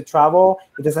ready to travel,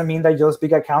 it doesn't mean that those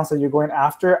big accounts that you're going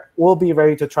after will be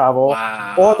ready to travel,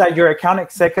 or that your account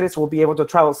executives will be able to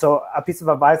travel. So a piece of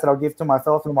advice that I'll give to my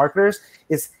fellow marketers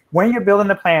is, when you're building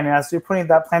the plan and as you're putting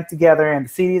that plan together and the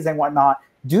cities and whatnot,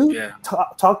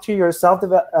 talk to yourself,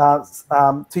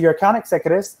 to your account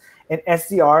executives and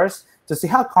SDRs to see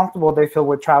how comfortable they feel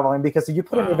with traveling. Because if you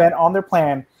put an event on their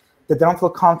plan that they don't feel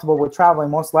comfortable with traveling,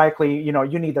 most likely,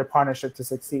 you need their partnership to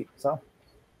succeed. So,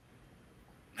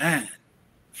 man,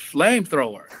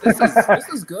 flamethrower. This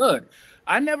is good.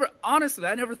 I never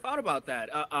thought about that.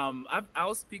 I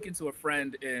was speaking to a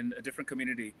friend in a different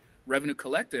community, Revenue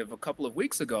Collective, a couple of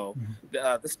weeks ago.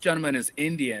 This gentleman is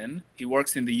Indian. He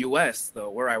works in the US, though,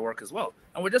 where I work as well.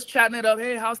 And we're just chatting it up.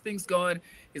 Hey, how's things going?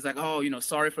 He's like, oh,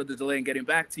 sorry for the delay in getting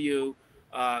back to you.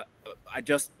 I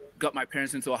just got my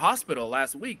parents into a hospital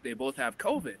last week. They both have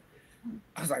COVID.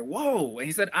 I was like, whoa. And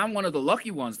he said, I'm one of the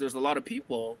lucky ones. There's a lot of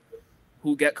people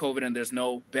who get COVID and there's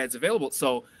no beds available.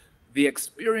 So the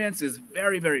experience is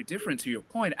very, very different, to your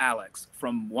point, Alex,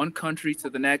 from one country to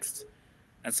the next,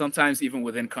 and sometimes even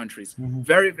within countries.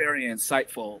 Very, very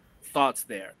insightful thoughts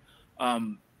there.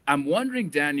 I'm wondering,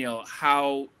 Daniel,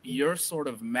 how you're sort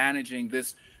of managing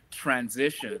this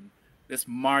transition, this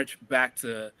march back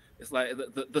to, it's like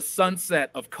the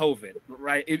sunset of COVID,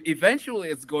 right? Eventually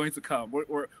it's going to come.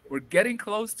 We're getting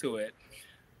close to it.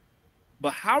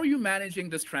 But how are you managing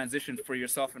this transition for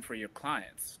yourself and for your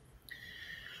clients?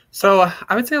 So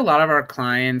I would say a lot of our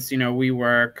clients, we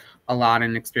work a lot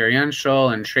in experiential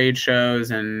and trade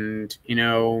shows, and,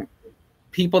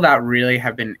 people that really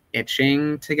have been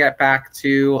itching to get back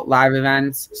to live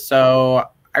events. So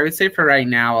I would say for right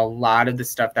now, a lot of the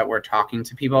stuff that we're talking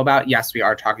to people about, yes, we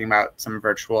are talking about some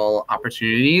virtual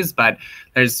opportunities, but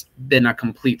there's been a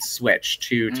complete switch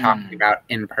to talking about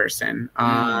in person.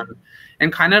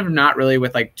 And kind of not really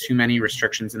with like too many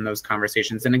restrictions in those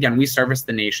conversations. And again, we service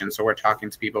the nation, so we're talking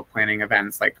to people planning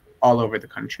events like all over the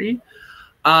country.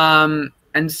 And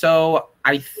so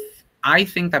I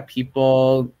think that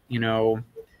people,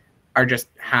 are just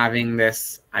having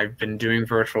this, I've been doing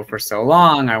virtual for so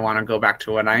long, I want to go back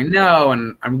to what I know,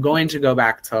 and I'm going to go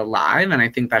back to live. And I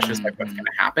think that's just like what's going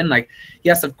to happen. Like,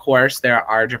 yes, of course, there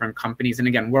are different companies. And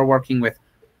again, we're working with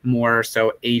more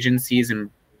so agencies and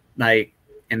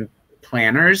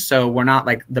planners. So we're not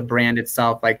like the brand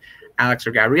itself, like Alex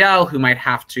or Gabrielle, who might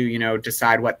have to,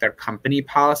 decide what their company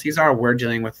policies are. We're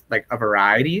dealing with like a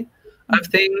variety of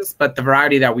things, but the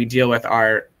variety that we deal with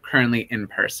are currently in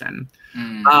person.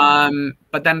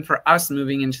 But then for us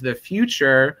moving into the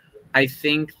future, I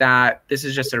think that this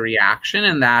is just a reaction,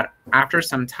 and that after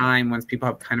some time, once people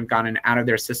have kind of gotten out of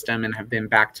their system and have been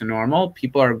back to normal,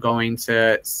 people are going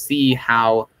to see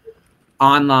how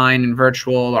online and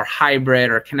virtual or hybrid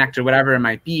or connected, whatever it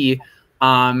might be,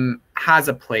 has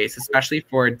a place, especially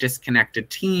for disconnected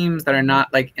teams that are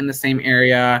not like in the same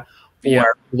area,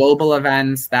 or global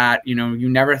events that, you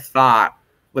never thought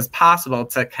was possible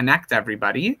to connect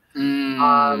everybody,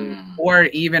 or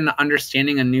even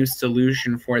understanding a new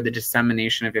solution for the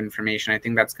dissemination of information. I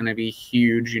think that's going to be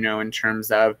huge, in terms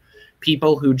of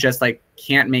people who just like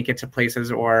can't make it to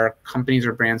places, or companies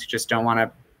or brands who just don't want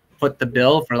to foot the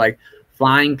bill for like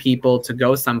flying people to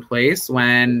go someplace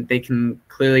when they can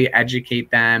clearly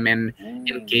educate them and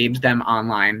engage them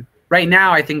online. Right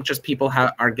now, I think just people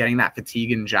are getting that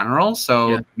fatigue in general,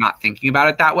 so not thinking about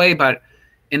it that way. But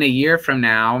in a year from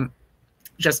now,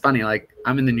 just funny, like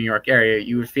I'm in the New York area,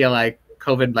 you would feel like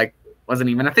COVID like wasn't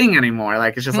even a thing anymore.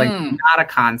 Like it's just like not a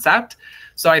concept.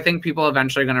 So I think people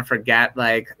eventually are going to forget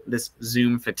like this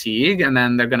Zoom fatigue, and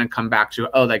then they're going to come back to,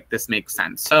 oh, like this makes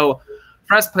sense. So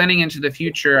for us planning into the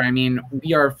future, I mean,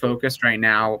 we are focused right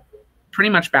now pretty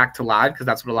much back to live, because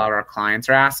that's what a lot of our clients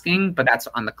are asking, but that's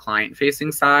on the client facing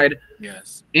side.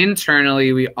 Yes.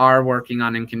 Internally, we are working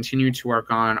on and continue to work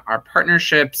on our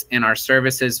partnerships and our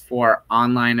services for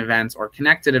online events or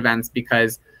connected events,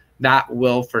 because that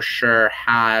will for sure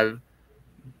have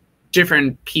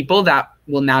different people that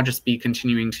will now just be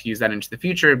continuing to use that into the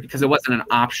future, because it wasn't an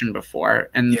option before.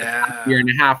 And the past year and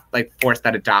a half like forced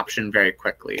that adoption very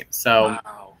quickly. So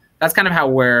that's kind of how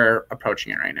we're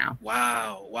approaching it right now.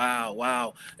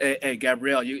 Wow. Hey,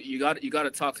 Gabrielle, you got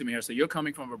to talk to me here. So you're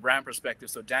coming from a brand perspective.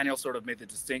 So Daniel sort of made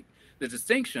the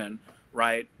distinction,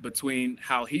 right, between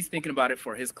how he's thinking about it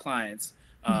for his clients.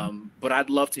 But I'd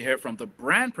love to hear from the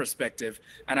brand perspective.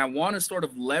 And I want to sort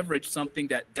of leverage something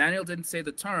that Daniel didn't say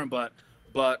the term, but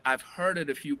I've heard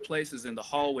it a few places in the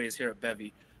hallways here at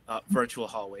Bevy, virtual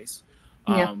hallways.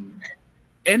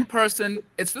 In person,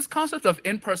 it's this concept of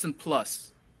in-person plus,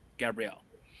 Gabrielle,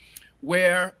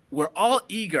 where we're all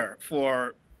eager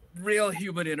for real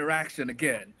human interaction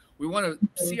again. We want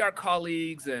to see our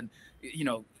colleagues and,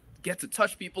 get to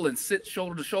touch people and sit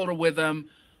shoulder to shoulder with them.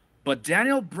 But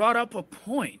Daniel brought up a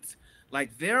point,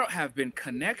 like there have been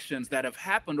connections that have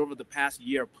happened over the past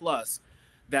year plus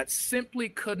that simply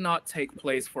could not take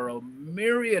place for a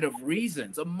myriad of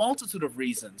reasons, a multitude of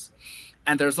reasons.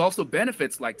 And there's also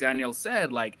benefits, like Danielle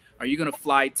said, like, are you going to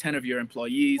fly 10 of your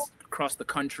employees across the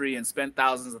country and spend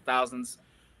thousands of thousands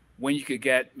when you could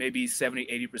get maybe 70,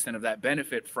 80% of that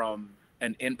benefit from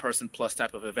an in-person plus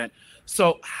type of event?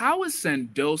 So how is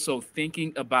Sendoso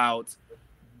thinking about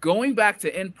going back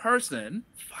to in-person,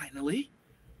 finally,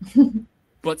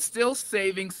 but still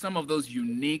saving some of those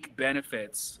unique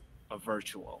benefits of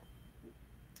virtual?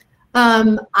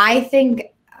 I think,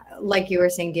 like you were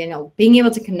saying, Daniel, being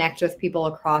able to connect with people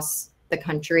across the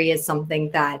country is something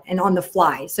that, and on the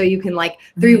fly, so you can like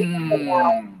 3 weeks from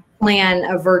now plan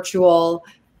a virtual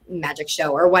magic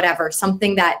show or whatever,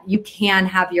 something that you can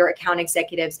have your account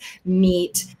executives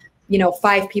meet,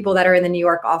 5 people that are in the New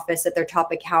York office at their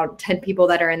top account, 10 people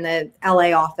that are in the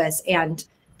LA office, and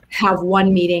have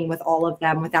one meeting with all of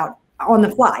them without on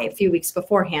the fly a few weeks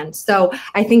beforehand. So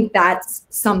I think that's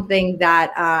something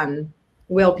that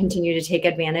we'll continue to take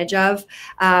advantage of.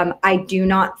 I do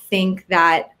not think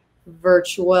that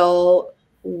virtual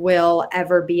will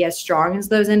ever be as strong as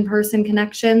those in-person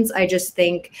connections. I just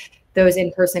think those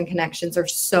in-person connections are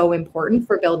so important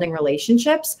for building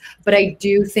relationships, but I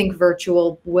do think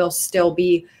virtual will still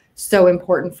be so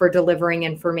important for delivering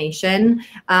information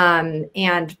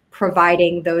and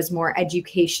providing those more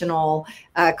educational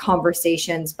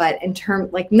conversations. But in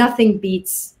terms, like, nothing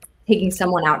beats taking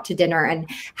someone out to dinner and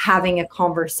having a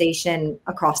conversation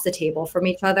across the table from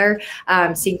each other.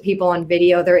 Seeing people on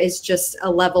video, there is just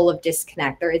a level of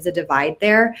disconnect. There is a divide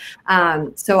there.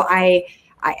 So I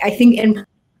think in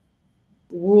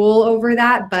rule over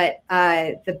that, but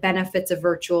the benefits of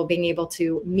virtual, being able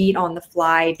to meet on the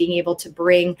fly, being able to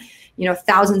bring,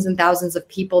 thousands and thousands of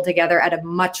people together at a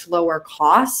much lower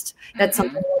cost. That's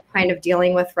something we're kind of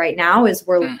dealing with right now, is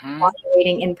we're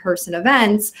evaluating in-person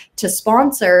events to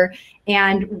sponsor,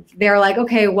 and they're like,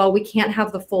 okay, well, we can't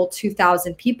have the full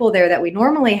 2,000 people there that we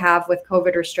normally have with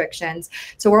COVID restrictions.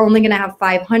 So we're only going to have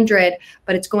 500,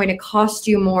 but it's going to cost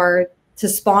you more to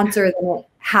sponsor than it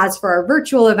has for our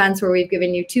virtual events, where we've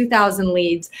given you 2,000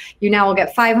 leads. You now will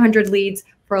get 500 leads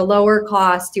for a lower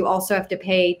cost. You also have to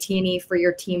pay T&E for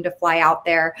your team to fly out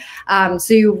there.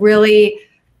 So you really,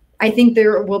 I think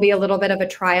there will be a little bit of a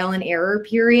trial and error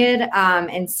period,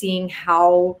 and seeing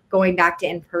how going back to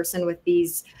in-person with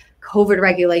these COVID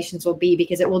regulations will be,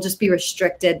 because it will just be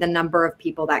restricted, the number of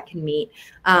people that can meet.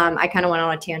 I kind of went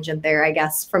on a tangent there, I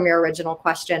guess, from your original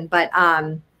question, but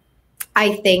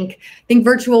I think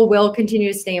virtual will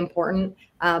continue to stay important,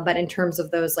 but in terms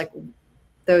of those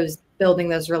building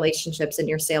those relationships in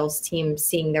your sales team,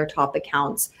 seeing their top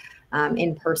accounts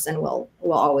in person will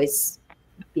always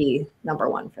be number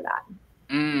one for that.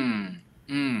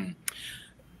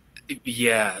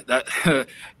 Yeah, that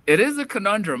it is a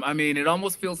conundrum. I mean, it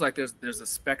almost feels like there's a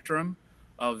spectrum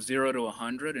of 0 to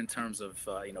 100 in terms of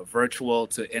virtual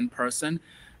to in person.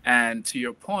 And to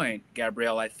your point,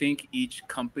 Gabrielle, I think each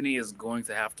company is going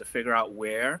to have to figure out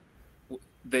where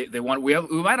they want. We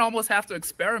might almost have to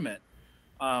experiment.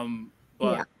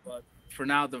 But for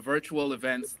now, the virtual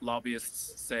events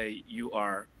lobbyists say you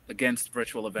are against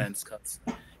virtual events because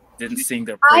didn't sing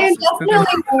their praises. I am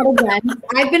definitely not against.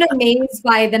 I've been amazed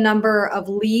by the number of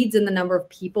leads and the number of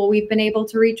people we've been able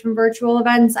to reach from virtual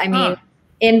events. I mean,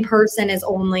 in person is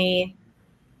only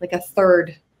like a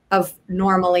third of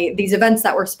normally these events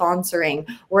that we're sponsoring.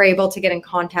 We're able to get in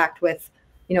contact with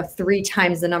 3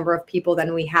 times the number of people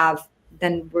than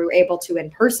we're able to in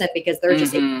person, because they're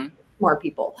just more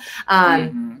people.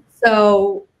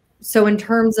 So in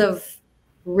terms of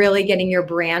really getting your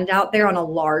brand out there on a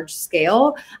large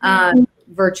scale,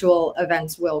 virtual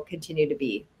events will continue to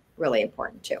be really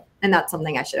important too. And that's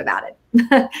something I should have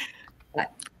added.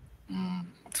 But.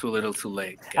 Too little, too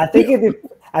late. I think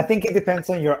it depends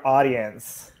on your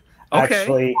audience.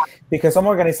 Actually, because some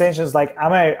organizations, like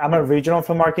I'm a regional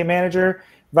field marketing manager,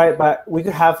 right? But we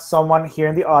could have someone here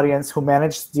in the audience who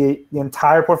manages the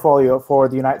entire portfolio for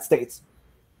the United States,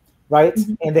 right?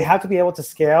 And they have to be able to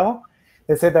scale.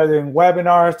 They say they're doing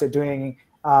webinars, they're doing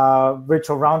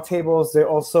virtual roundtables. They're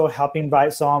also helping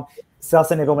write some sales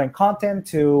enablement content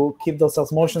to keep those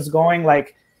sales motions going.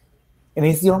 And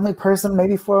he's the only person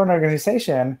maybe for an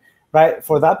organization, right?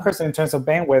 For that person, in terms of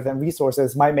bandwidth and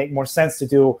resources, might make more sense to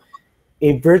do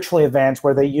a virtual event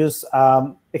where they use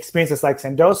experiences like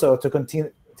Sendoso to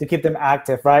continue to keep them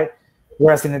active, right?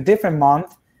 Whereas in a different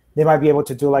month, they might be able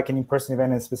to do like an in-person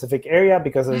event in a specific area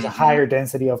because there's a higher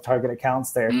density of target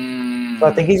accounts there. So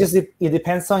I think it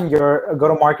depends on your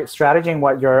go-to-market strategy and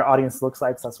what your audience looks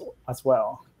like as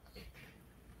well.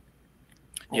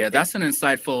 Yeah, that's an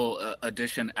insightful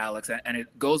addition, Alex. And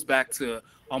it goes back to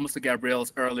almost to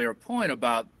Gabrielle's earlier point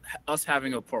about us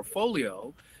having a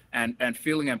portfolio and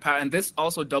feeling empowered. And this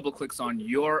also double clicks on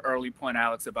your early point,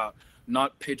 Alex, about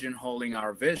not pigeonholing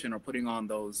our vision or putting on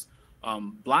those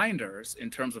blinders in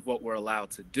terms of what we're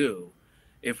allowed to do.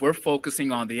 If we're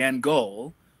focusing on the end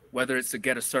goal, whether it's to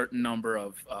get a certain number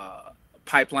of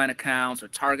pipeline accounts or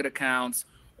target accounts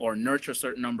or nurture a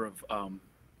certain number of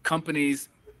companies,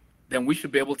 then we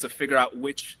should be able to figure out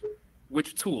which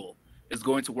tool is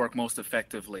going to work most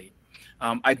effectively.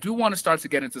 I do want to start to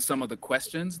get into some of the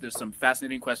questions. There's some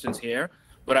fascinating questions here,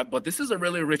 but this is a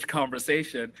really rich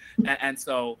conversation. And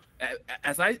so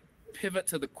as I pivot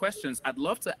to the questions, I'd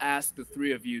love to ask the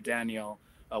three of you, Daniel,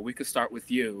 we could start with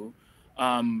you.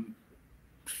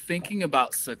 Thinking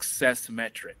about success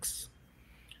metrics,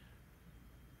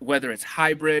 whether it's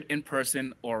hybrid, in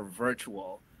person, or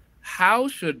virtual, how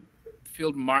should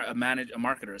field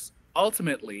marketers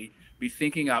ultimately be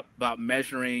thinking about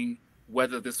measuring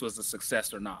whether this was a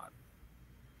success or not?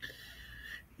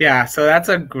 Yeah, so that's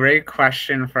a great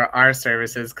question for our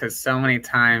services, because so many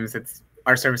times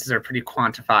our services are pretty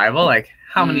quantifiable, like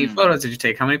how many photos did you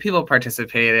take, how many people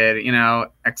participated,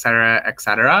 et cetera, et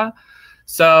cetera.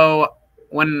 So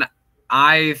when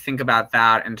I think about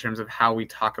that in terms of how we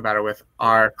talk about it with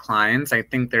our clients, I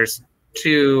think there's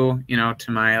two,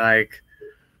 to my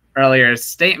earlier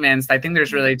statements, I think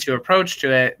there's really two approach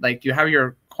to it. Like you have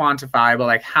your quantifiable,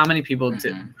 like how many people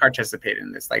did participate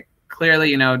in this? Like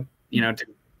clearly, a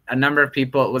number of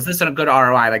people, was this a good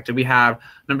ROI? Like, did we have a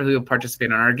number of people participate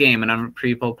in our game? A number of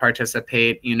people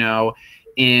participate,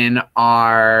 in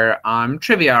our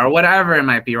trivia or whatever it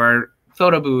might be, or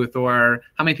photo booth, or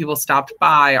how many people stopped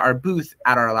by our booth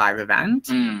at our live event.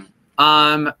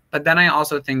 But then I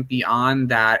also think beyond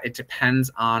that, it depends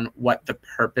on what the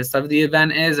purpose of the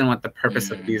event is and what the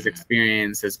purpose of these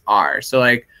experiences are. So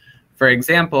like, for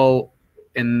example,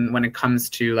 when it comes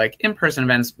to in-person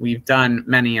events, we've done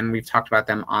many, and we've talked about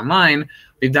them online.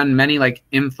 We've done many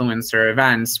influencer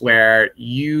events where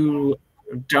you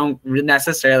don't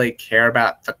necessarily care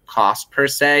about the cost per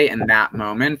se in that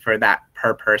moment for that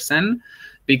per person,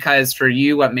 because for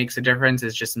you, what makes a difference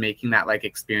is just making that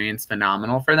experience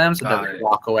phenomenal for them, so that they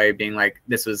walk away being like,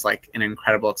 this was an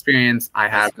incredible experience. I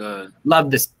have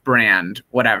loved this brand,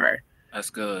 whatever. That's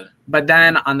good. But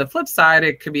then on the flip side,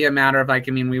 it could be a matter of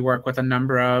we work with a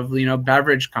number of,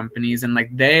 beverage companies, and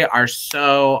they are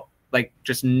so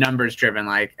just numbers driven,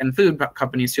 and food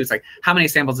companies too. It's how many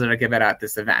samples did I give it at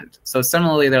this event? So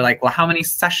similarly, they're well, how many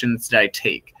sessions did I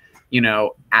take,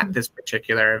 at this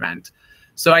particular event?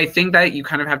 So I think that you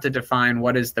kind of have to define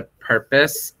what is the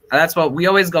purpose. That's what we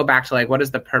always go back to, what is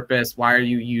the purpose? Why are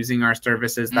you using our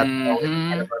services? That's always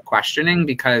kind of our questioning,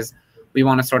 because we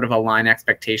want to sort of align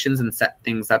expectations and set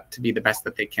things up to be the best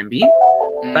that they can be.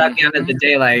 But at the end of the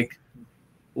day,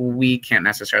 we can't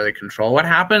necessarily control what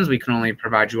happens. We can only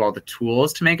provide you all the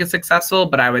tools to make it successful.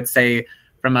 But I would say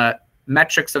from a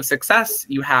metrics of success,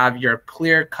 you have your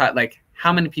clear cut,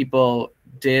 how many people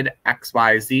did X,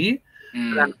 Y, Z.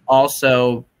 But then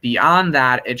also beyond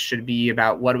that, it should be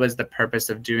about what was the purpose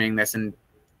of doing this, and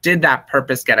did that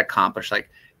purpose get accomplished?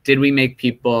 Did we make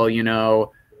people,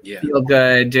 feel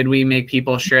good? Did we make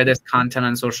people share this content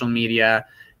on social media?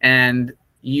 And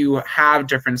you have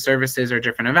different services or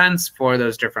different events for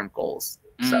those different goals.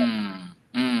 So.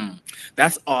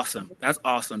 That's awesome. That's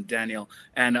awesome, Daniel.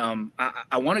 And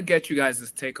I want to get you guys'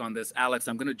 take on this. Alex,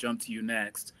 I'm going to jump to you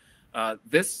next.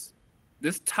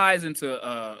 This ties into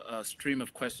a stream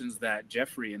of questions that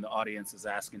Jeffrey in the audience is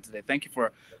asking today. Thank you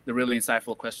for the really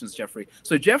insightful questions, Jeffrey.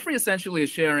 So Jeffrey essentially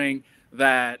is sharing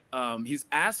that he's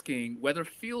asking whether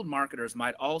field marketers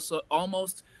might also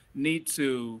almost need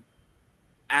to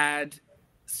add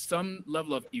some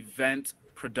level of event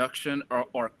production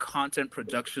or content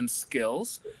production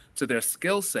skills to their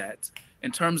skill set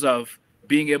in terms of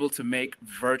being able to make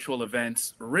virtual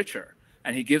events richer.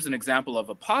 And he gives an example of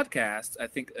a podcast. I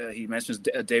think he mentions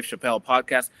Dave Chappelle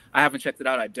podcast. I haven't checked it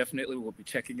out. I definitely will be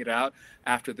checking it out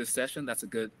after this session. That's a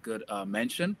good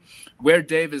mention, where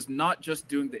Dave is not just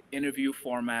doing the interview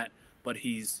format, but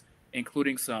he's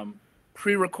including some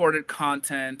pre-recorded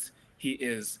content. He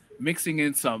is mixing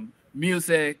in some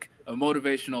music, a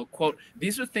motivational quote.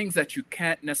 These are things that you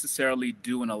can't necessarily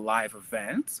do in a live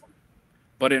event,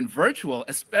 but in virtual,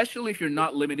 especially if you're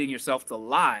not limiting yourself to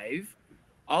live,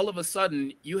 all of a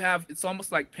sudden it's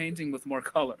almost like painting with more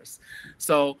colors.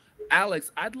 So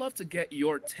Alex, I'd love to get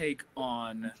your take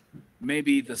on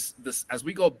maybe this as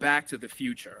we go back to the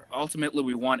future. Ultimately,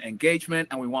 we want engagement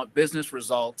and we want business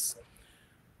results,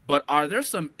 but are there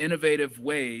some innovative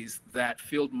ways that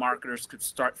field marketers could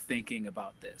start thinking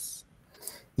about this?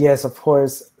 Yes, of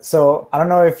course. So I don't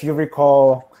know if you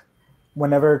recall,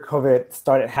 whenever COVID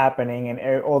started happening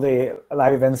and all the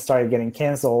live events started getting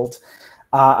canceled,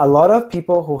 a lot of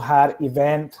people who had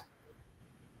event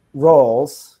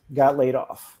roles got laid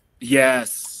off.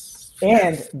 Yes.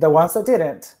 And the ones that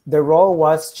didn't, the role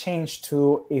was changed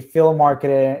to a field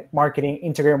marketing,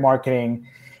 integrated marketing.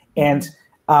 And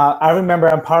I remember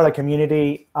I'm part of the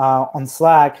community on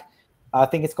Slack. I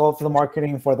think it's called Field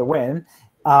Marketing for the Win.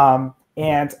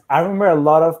 And I remember a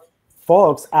lot of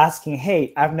folks asking,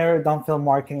 hey, I've never done field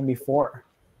marketing before.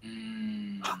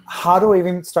 How do I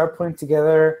even start putting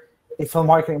together a field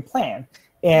marketing plan?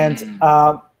 And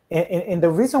the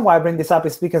reason why I bring this up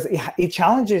is because it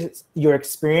challenges your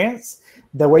experience,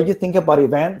 the way you think about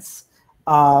events,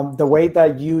 the way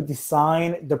that you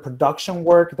design the production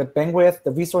work, the bandwidth,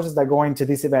 the resources that go into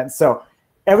these events. So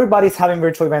everybody's having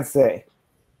virtual events today.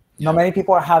 Not many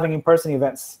people are having in-person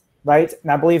events, right?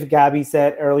 And I believe Gabby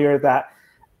said earlier that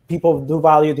people do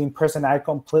value the in-person. I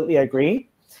completely agree.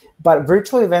 But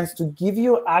virtual events, to give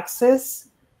you access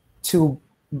to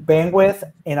bandwidth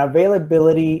and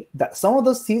availability that some of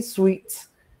those C-suite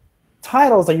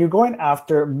titles that you're going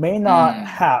after may not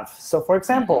have. So for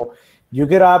example, you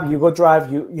get up, you go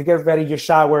drive, you get ready, you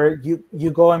shower,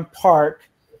 you go and park,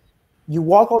 you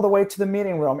walk all the way to the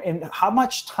meeting room. And how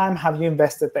much time have you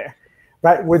invested there?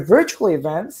 Right? With virtual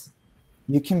events,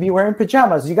 you can be wearing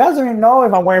pajamas. You guys don't even know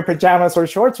if I'm wearing pajamas or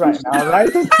shorts right now, right?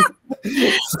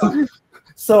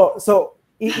 So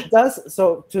it does.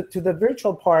 So to the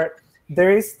virtual part,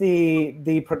 there is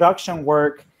the production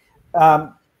work.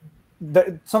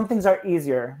 Some things are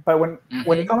easier, but when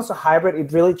it comes to hybrid,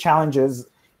 it really challenges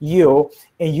you,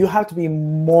 and you have to be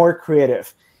more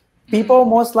creative. People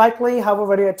most likely have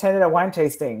already attended a wine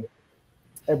tasting,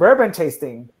 a bourbon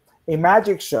tasting, a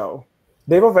magic show.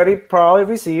 They've already probably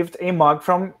received a mug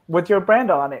with your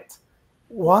brand on it.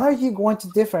 What are you going to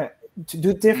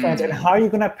do different, and how are you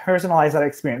going to personalize that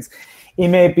experience? It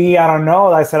may be, I don't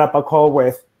know, I set up a call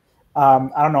with, I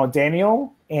don't know,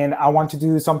 Daniel, and I want to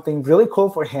do something really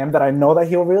cool for him that I know that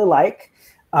he'll really like,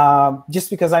 just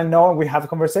because I know we have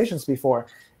conversations before.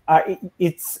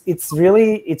 It's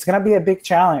going to be a big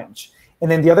challenge. And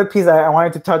then the other piece I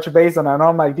wanted to touch base on, I know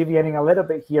I'm like deviating a little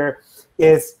bit here,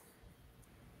 is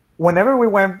whenever we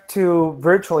went to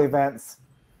virtual events,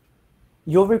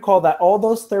 you'll recall that all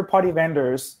those third-party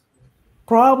vendors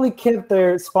probably kept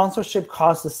their sponsorship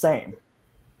costs the same.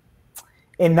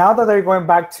 And now that they're going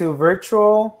back to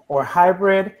virtual or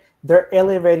hybrid, they're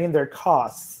elevating their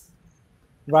costs,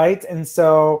 right? And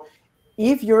so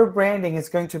if your branding is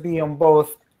going to be on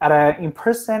both at an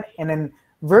in-person and in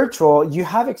virtual, you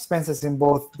have expenses in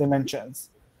both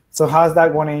dimensions. So how is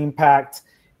that going to impact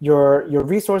your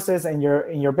resources and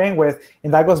your bandwidth?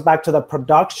 And that goes back to the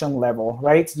production level,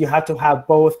 right? You have to have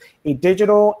both a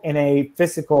digital and a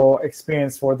physical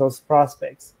experience for those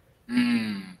prospects.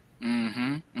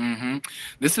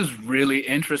 This is really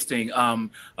interesting.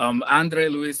 Andre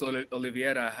Luis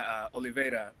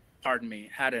Oliveira, pardon me,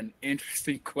 had an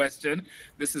interesting question.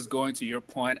 This is going to your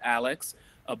point, Alex,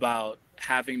 about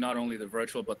having not only the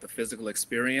virtual but the physical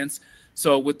experience.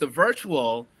 So with the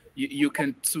virtual, you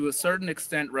can, to a certain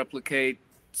extent, replicate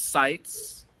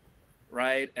sights,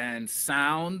 right, and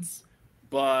sounds,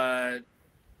 but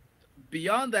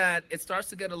beyond that, it starts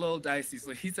to get a little dicey.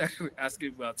 So he's actually asking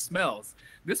about smells.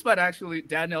 This might actually,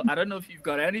 Daniel, I don't know if you've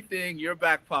got anything in your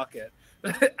back pocket.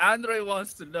 Andre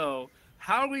wants to know,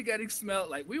 how are we getting smell?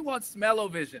 Like, we want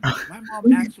smell-o-vision. My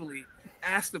mom actually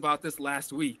asked about this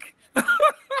last week.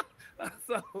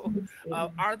 So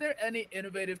are there any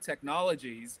innovative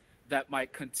technologies that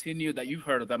might continue, that you've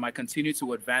heard of, that might continue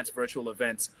to advance virtual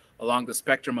events along the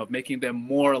spectrum of making them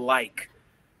more like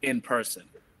in person?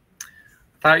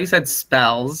 I thought you said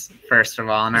spells, first of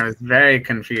all, and I was very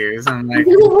confused. I'm like,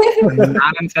 I'm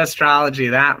not into astrology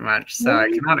that much, so I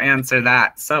cannot answer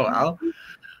that so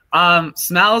well.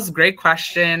 Smells, great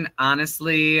question.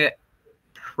 Honestly,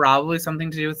 probably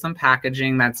something to do with some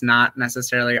packaging. That's not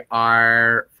necessarily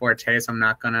our forte, so I'm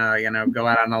not gonna, go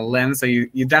out on a limb. So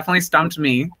you definitely stumped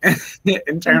me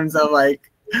in terms of like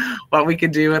what we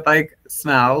could do with like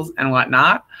smells and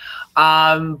whatnot.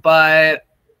 But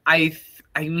I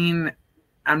mean,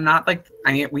 I'm not like,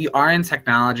 we are in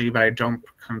technology, but I don't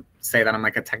say that I'm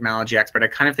like a technology expert. I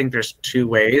kind of think there's two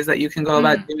ways that you can go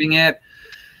about doing it.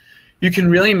 You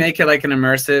can really make it like an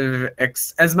immersive,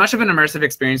 as much of an immersive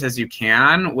experience as you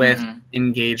can with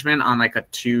engagement on like a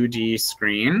 2D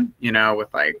screen,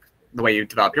 with like the way you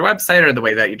develop your website or the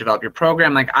way that you develop your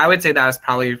program. Like, I would say that is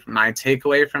probably my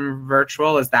takeaway from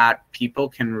virtual, is that people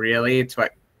can really, to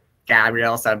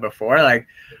Gabrielle said before, like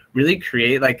really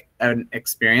create like an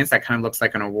experience that kind of looks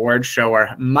like an award show or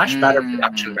much better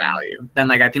production value than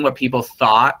like I think what people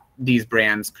thought these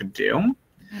brands could do.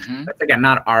 That's again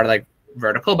not our like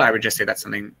vertical, but I would just say that's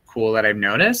something cool that I've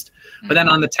noticed. But then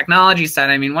on the technology side,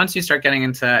 I mean, once you start getting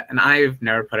into, and I've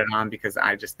never put it on because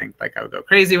I just think like I would go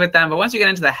crazy with them, but once you get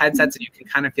into the headsets and you can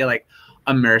kind of feel like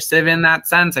immersive in that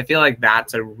sense, I feel like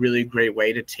that's a really great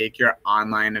way to take your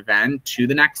online event to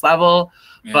the next level.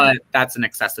 But that's an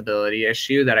accessibility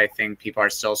issue that I think people are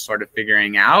still sort of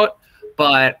figuring out.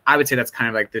 But I would say that's kind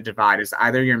of like the divide, is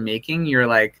either you're making your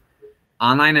like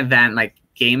online event like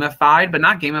gamified, but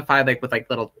not gamified like with like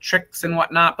little tricks and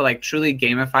whatnot, but like truly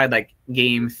gamified like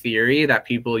game theory that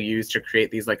people use to create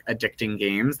these like addicting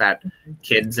games that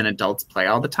kids and adults play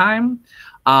all the time,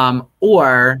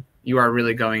 or you are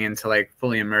really going into like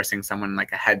fully immersing someone in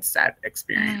like a headset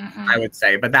experience, I would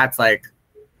say. But that's like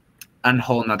a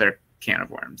whole nother can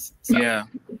of worms. So.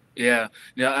 Yeah.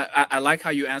 I like how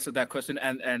you answered that question,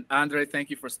 and Andre, thank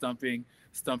you for stumping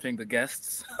the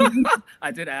guests.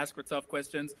 I did ask for tough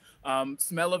questions.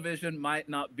 Smell-o-vision might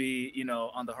not be, you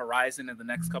know, on the horizon in the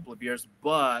next couple of years,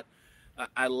 but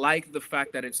I like the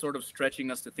fact that it's sort of stretching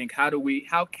us to think,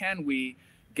 how can we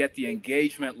get the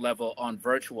engagement level on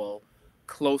virtual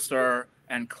closer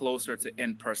and closer to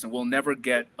in person? We'll never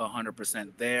get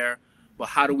 100% there, but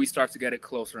how do we start to get it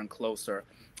closer and closer?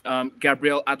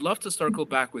 Gabrielle, I'd love to circle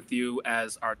back with you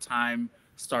as our time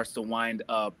starts to wind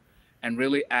up and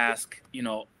really ask, you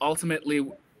know, ultimately,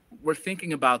 we're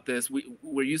thinking about this.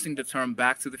 We're using the term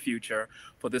back to the future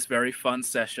for this very fun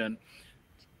session.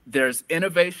 There's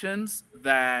innovations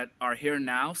that are here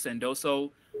now.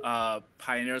 Sendoso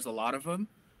pioneers a lot of them.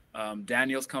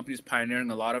 Daniel's company is pioneering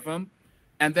a lot of them.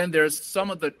 And then there's some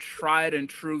of the tried and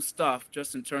true stuff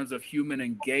just in terms of human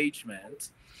engagement,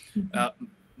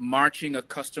 marching a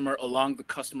customer along the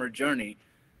customer journey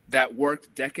that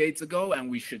worked decades ago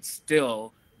and we should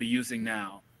still be using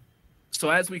now. So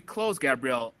as we close,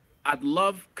 Gabrielle,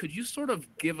 could you sort of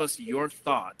give us your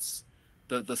thoughts,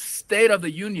 the state of the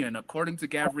union, according to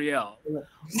Gabrielle,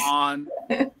 on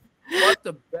what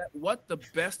the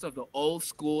best of the old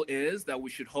school is that we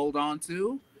should hold on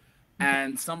to,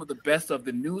 and some of the best of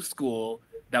the new school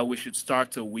that we should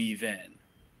start to weave in?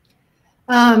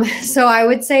 So I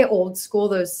would say old school,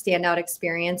 those standout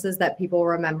experiences that people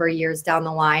remember years down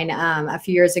the line. A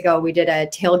few years ago, we did a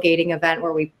tailgating event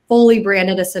where we fully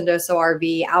branded a Sendoso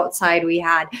RV. Outside, we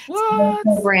had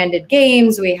branded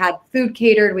games. We had food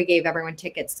catered. We gave everyone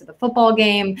tickets to the football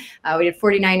game. We did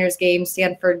 49ers game,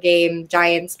 Stanford game,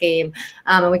 Giants game.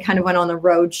 And we kind of went on the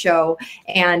road show,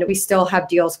 and we still have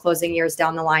deals closing years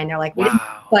down the line. They're like, we didn't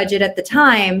budget at the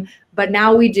time, but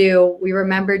now we do. We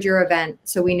remembered your event,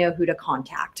 so we know who to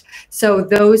contact. So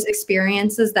those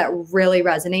experiences that really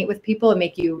resonate with people and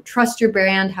make you trust your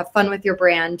brand, have fun with your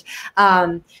brand.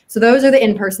 So those are the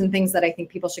in-person things that I think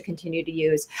people should continue to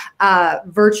use.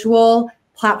 Virtual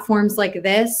platforms like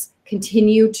this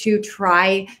continue to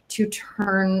try to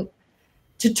turn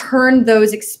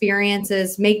those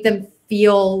experiences, make them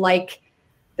feel like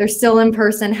they're still in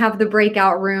person, have the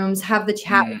breakout rooms, have the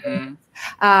chat rooms.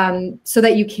 So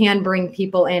that you can bring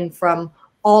people in from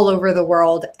all over the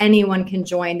world. Anyone can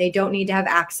join. They don't need to have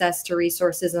access to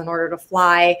resources in order to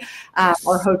fly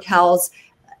or hotels.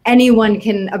 Anyone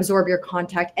can absorb your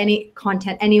content.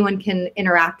 Anyone can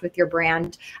interact with your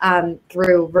brand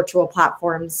through virtual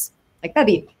platforms like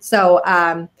Bevy. So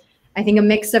I think a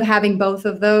mix of having both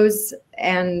of those,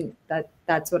 and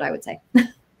that's what I would say.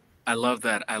 I love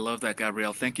that. I love that,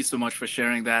 Gabrielle. Thank you so much for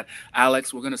sharing that.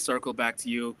 Alex, we're going to circle back to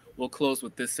you. We'll close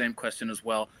with this same question as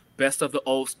well. Best of the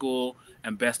old school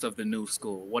and best of the new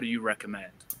school. What do you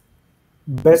recommend?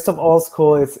 Best of old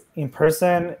school is in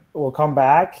person. Will come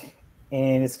back,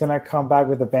 and it's going to come back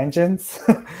with a vengeance.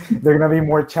 There are going to be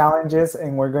more challenges,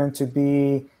 and we're going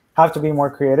to have to be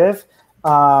more creative.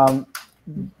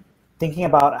 Thinking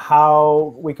about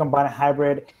how we combine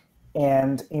hybrid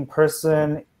and in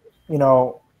person, you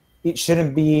know, it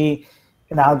shouldn't be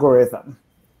an algorithm.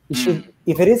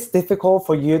 If it is difficult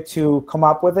for you to come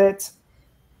up with it,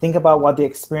 think about what the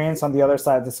experience on the other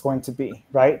side is going to be,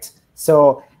 right?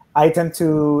 So I tend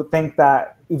to think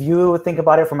that if you think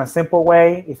about it from a simple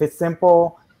way, if it's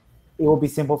simple, it will be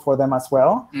simple for them as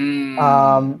well.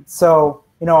 So,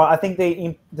 you know, I think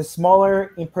the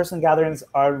smaller in-person gatherings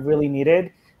are really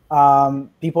needed.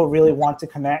 People really want to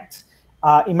connect.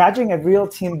 Imagine a real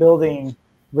team building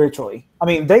virtually. I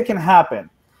mean, they can happen,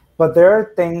 but there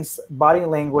are things, body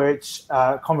language,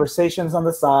 conversations on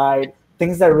the side,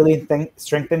 things that really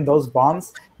strengthen those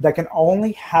bonds that can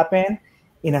only happen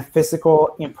in a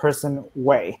physical, in-person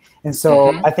way. And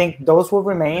so I think those will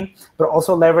remain, but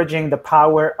also leveraging the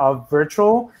power of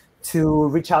virtual to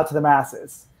reach out to the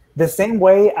masses. The same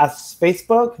way as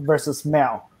Facebook versus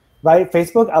mail, right?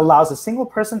 Facebook allows a single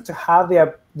person to have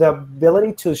the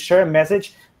ability to share a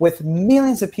message with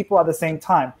millions of people at the same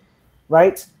time,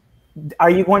 right? Are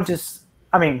you going to,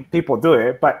 I mean, people do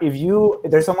it, but if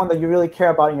there's someone that you really care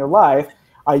about in your life,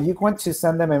 are you going to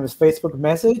send them a Facebook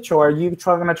message, or are you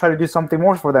going to try to do something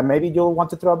more for them? Maybe you'll want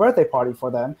to throw a birthday party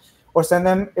for them or send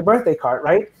them a birthday card,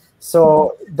 right?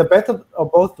 So the best of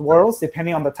both worlds,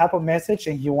 depending on the type of message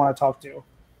and you want to talk to.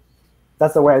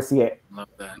 That's the way I see it. Love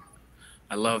that.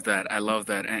 I love that. I love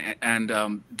that.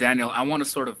 And Daniel, I want to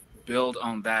sort of build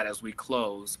on that as we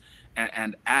close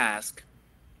and ask,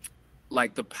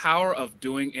 like, the power of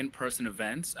doing in-person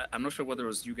events. I'm not sure whether it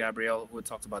was you, Gabrielle, who had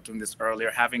talked about doing this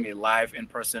earlier, having a live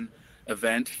in-person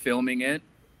event, filming it,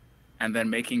 and then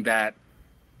making that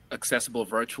accessible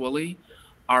virtually.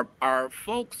 Are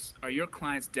folks, are your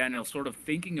clients, Daniel, sort of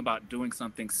thinking about doing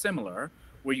something similar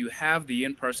where you have the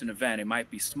in-person event? It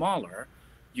might be smaller.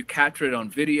 You capture it on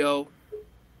video.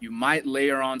 You might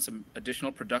layer on some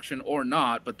additional production or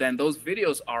not, but then those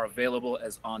videos are available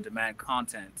as on-demand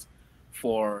content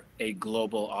for a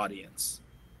global audience.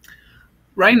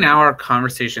 Right now, our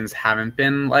conversations haven't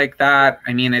been like that.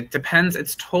 I mean, it depends.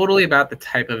 It's totally about the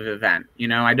type of event. You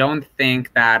know, I don't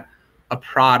think that a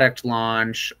product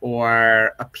launch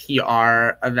or a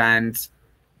PR event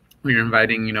where you're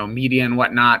inviting, you know, media and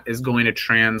whatnot is going to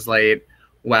translate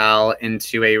well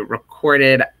into a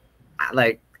recorded,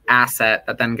 like, asset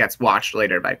that then gets watched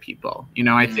later by people. You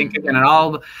know, I think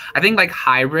I think like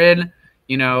hybrid,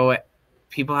 you know,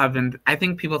 I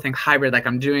think people think hybrid, like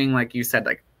I'm doing, like you said,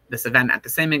 like this event at the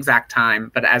same exact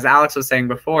time. But as Alex was saying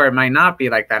before, it might not be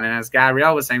like that. And as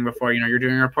Gabrielle was saying before, you know, you're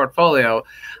doing your portfolio.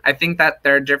 I think that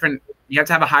there are different, you have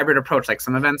to have a hybrid approach. Like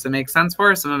some events it makes sense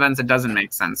for, some events it doesn't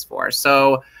make sense for.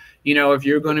 So, you know, if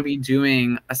you're going to be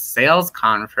doing a sales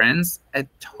conference, it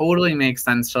totally makes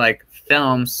sense to like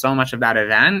film so much of that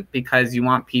event because you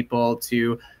want people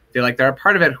to feel like they're a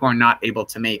part of it who are not able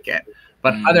to make it.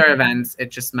 But other events, it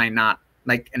just might not,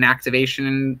 like an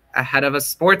activation ahead of a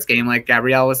sports game, like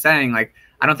Gabrielle was saying, like,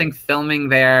 I don't think filming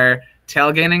their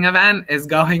tailgating event is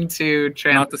going to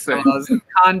transpose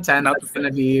content that's going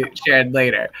to be shared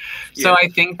later. Yeah. So I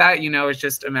think that, you know, it's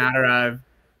just a matter of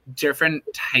different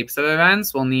types of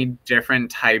events will need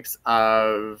different types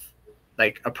of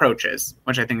like approaches,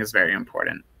 which I think is very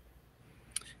important.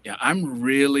 Yeah, I'm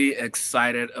really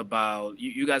excited about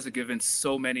you guys have given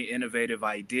so many innovative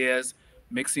ideas,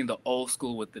 mixing the old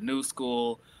school with the new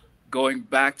school, going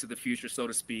back to the future, so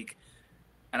to speak.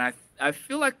 And I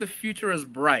feel like the future is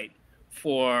bright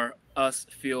for us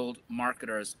field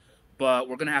marketers, but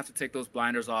we're going to have to take those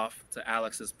blinders off. To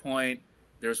Alex's point,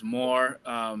 there's more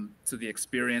to the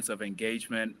experience of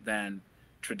engagement than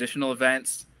traditional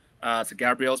events. To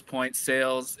Gabrielle's point,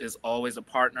 sales is always a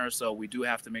partner, so we do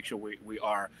have to make sure we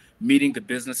are meeting the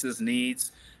business's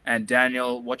needs. And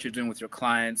Daniel, what you're doing with your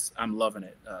clients, I'm loving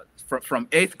it. From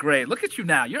 8th grade, look at you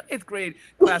now. Your 8th grade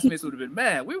classmates would have been,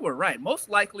 man, we were right. Most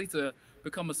likely to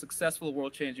become a successful,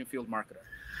 world-changing field marketer.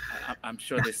 I'm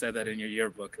sure they said that in your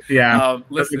yearbook. Yeah,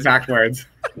 those exact words.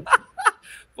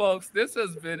 Folks, this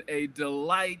has been a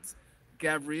delight.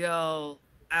 Gabrielle,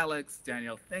 Alex,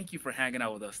 Daniel, thank you for hanging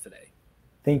out with us today.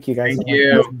 Thank you, guys. Thank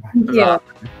you. Yeah.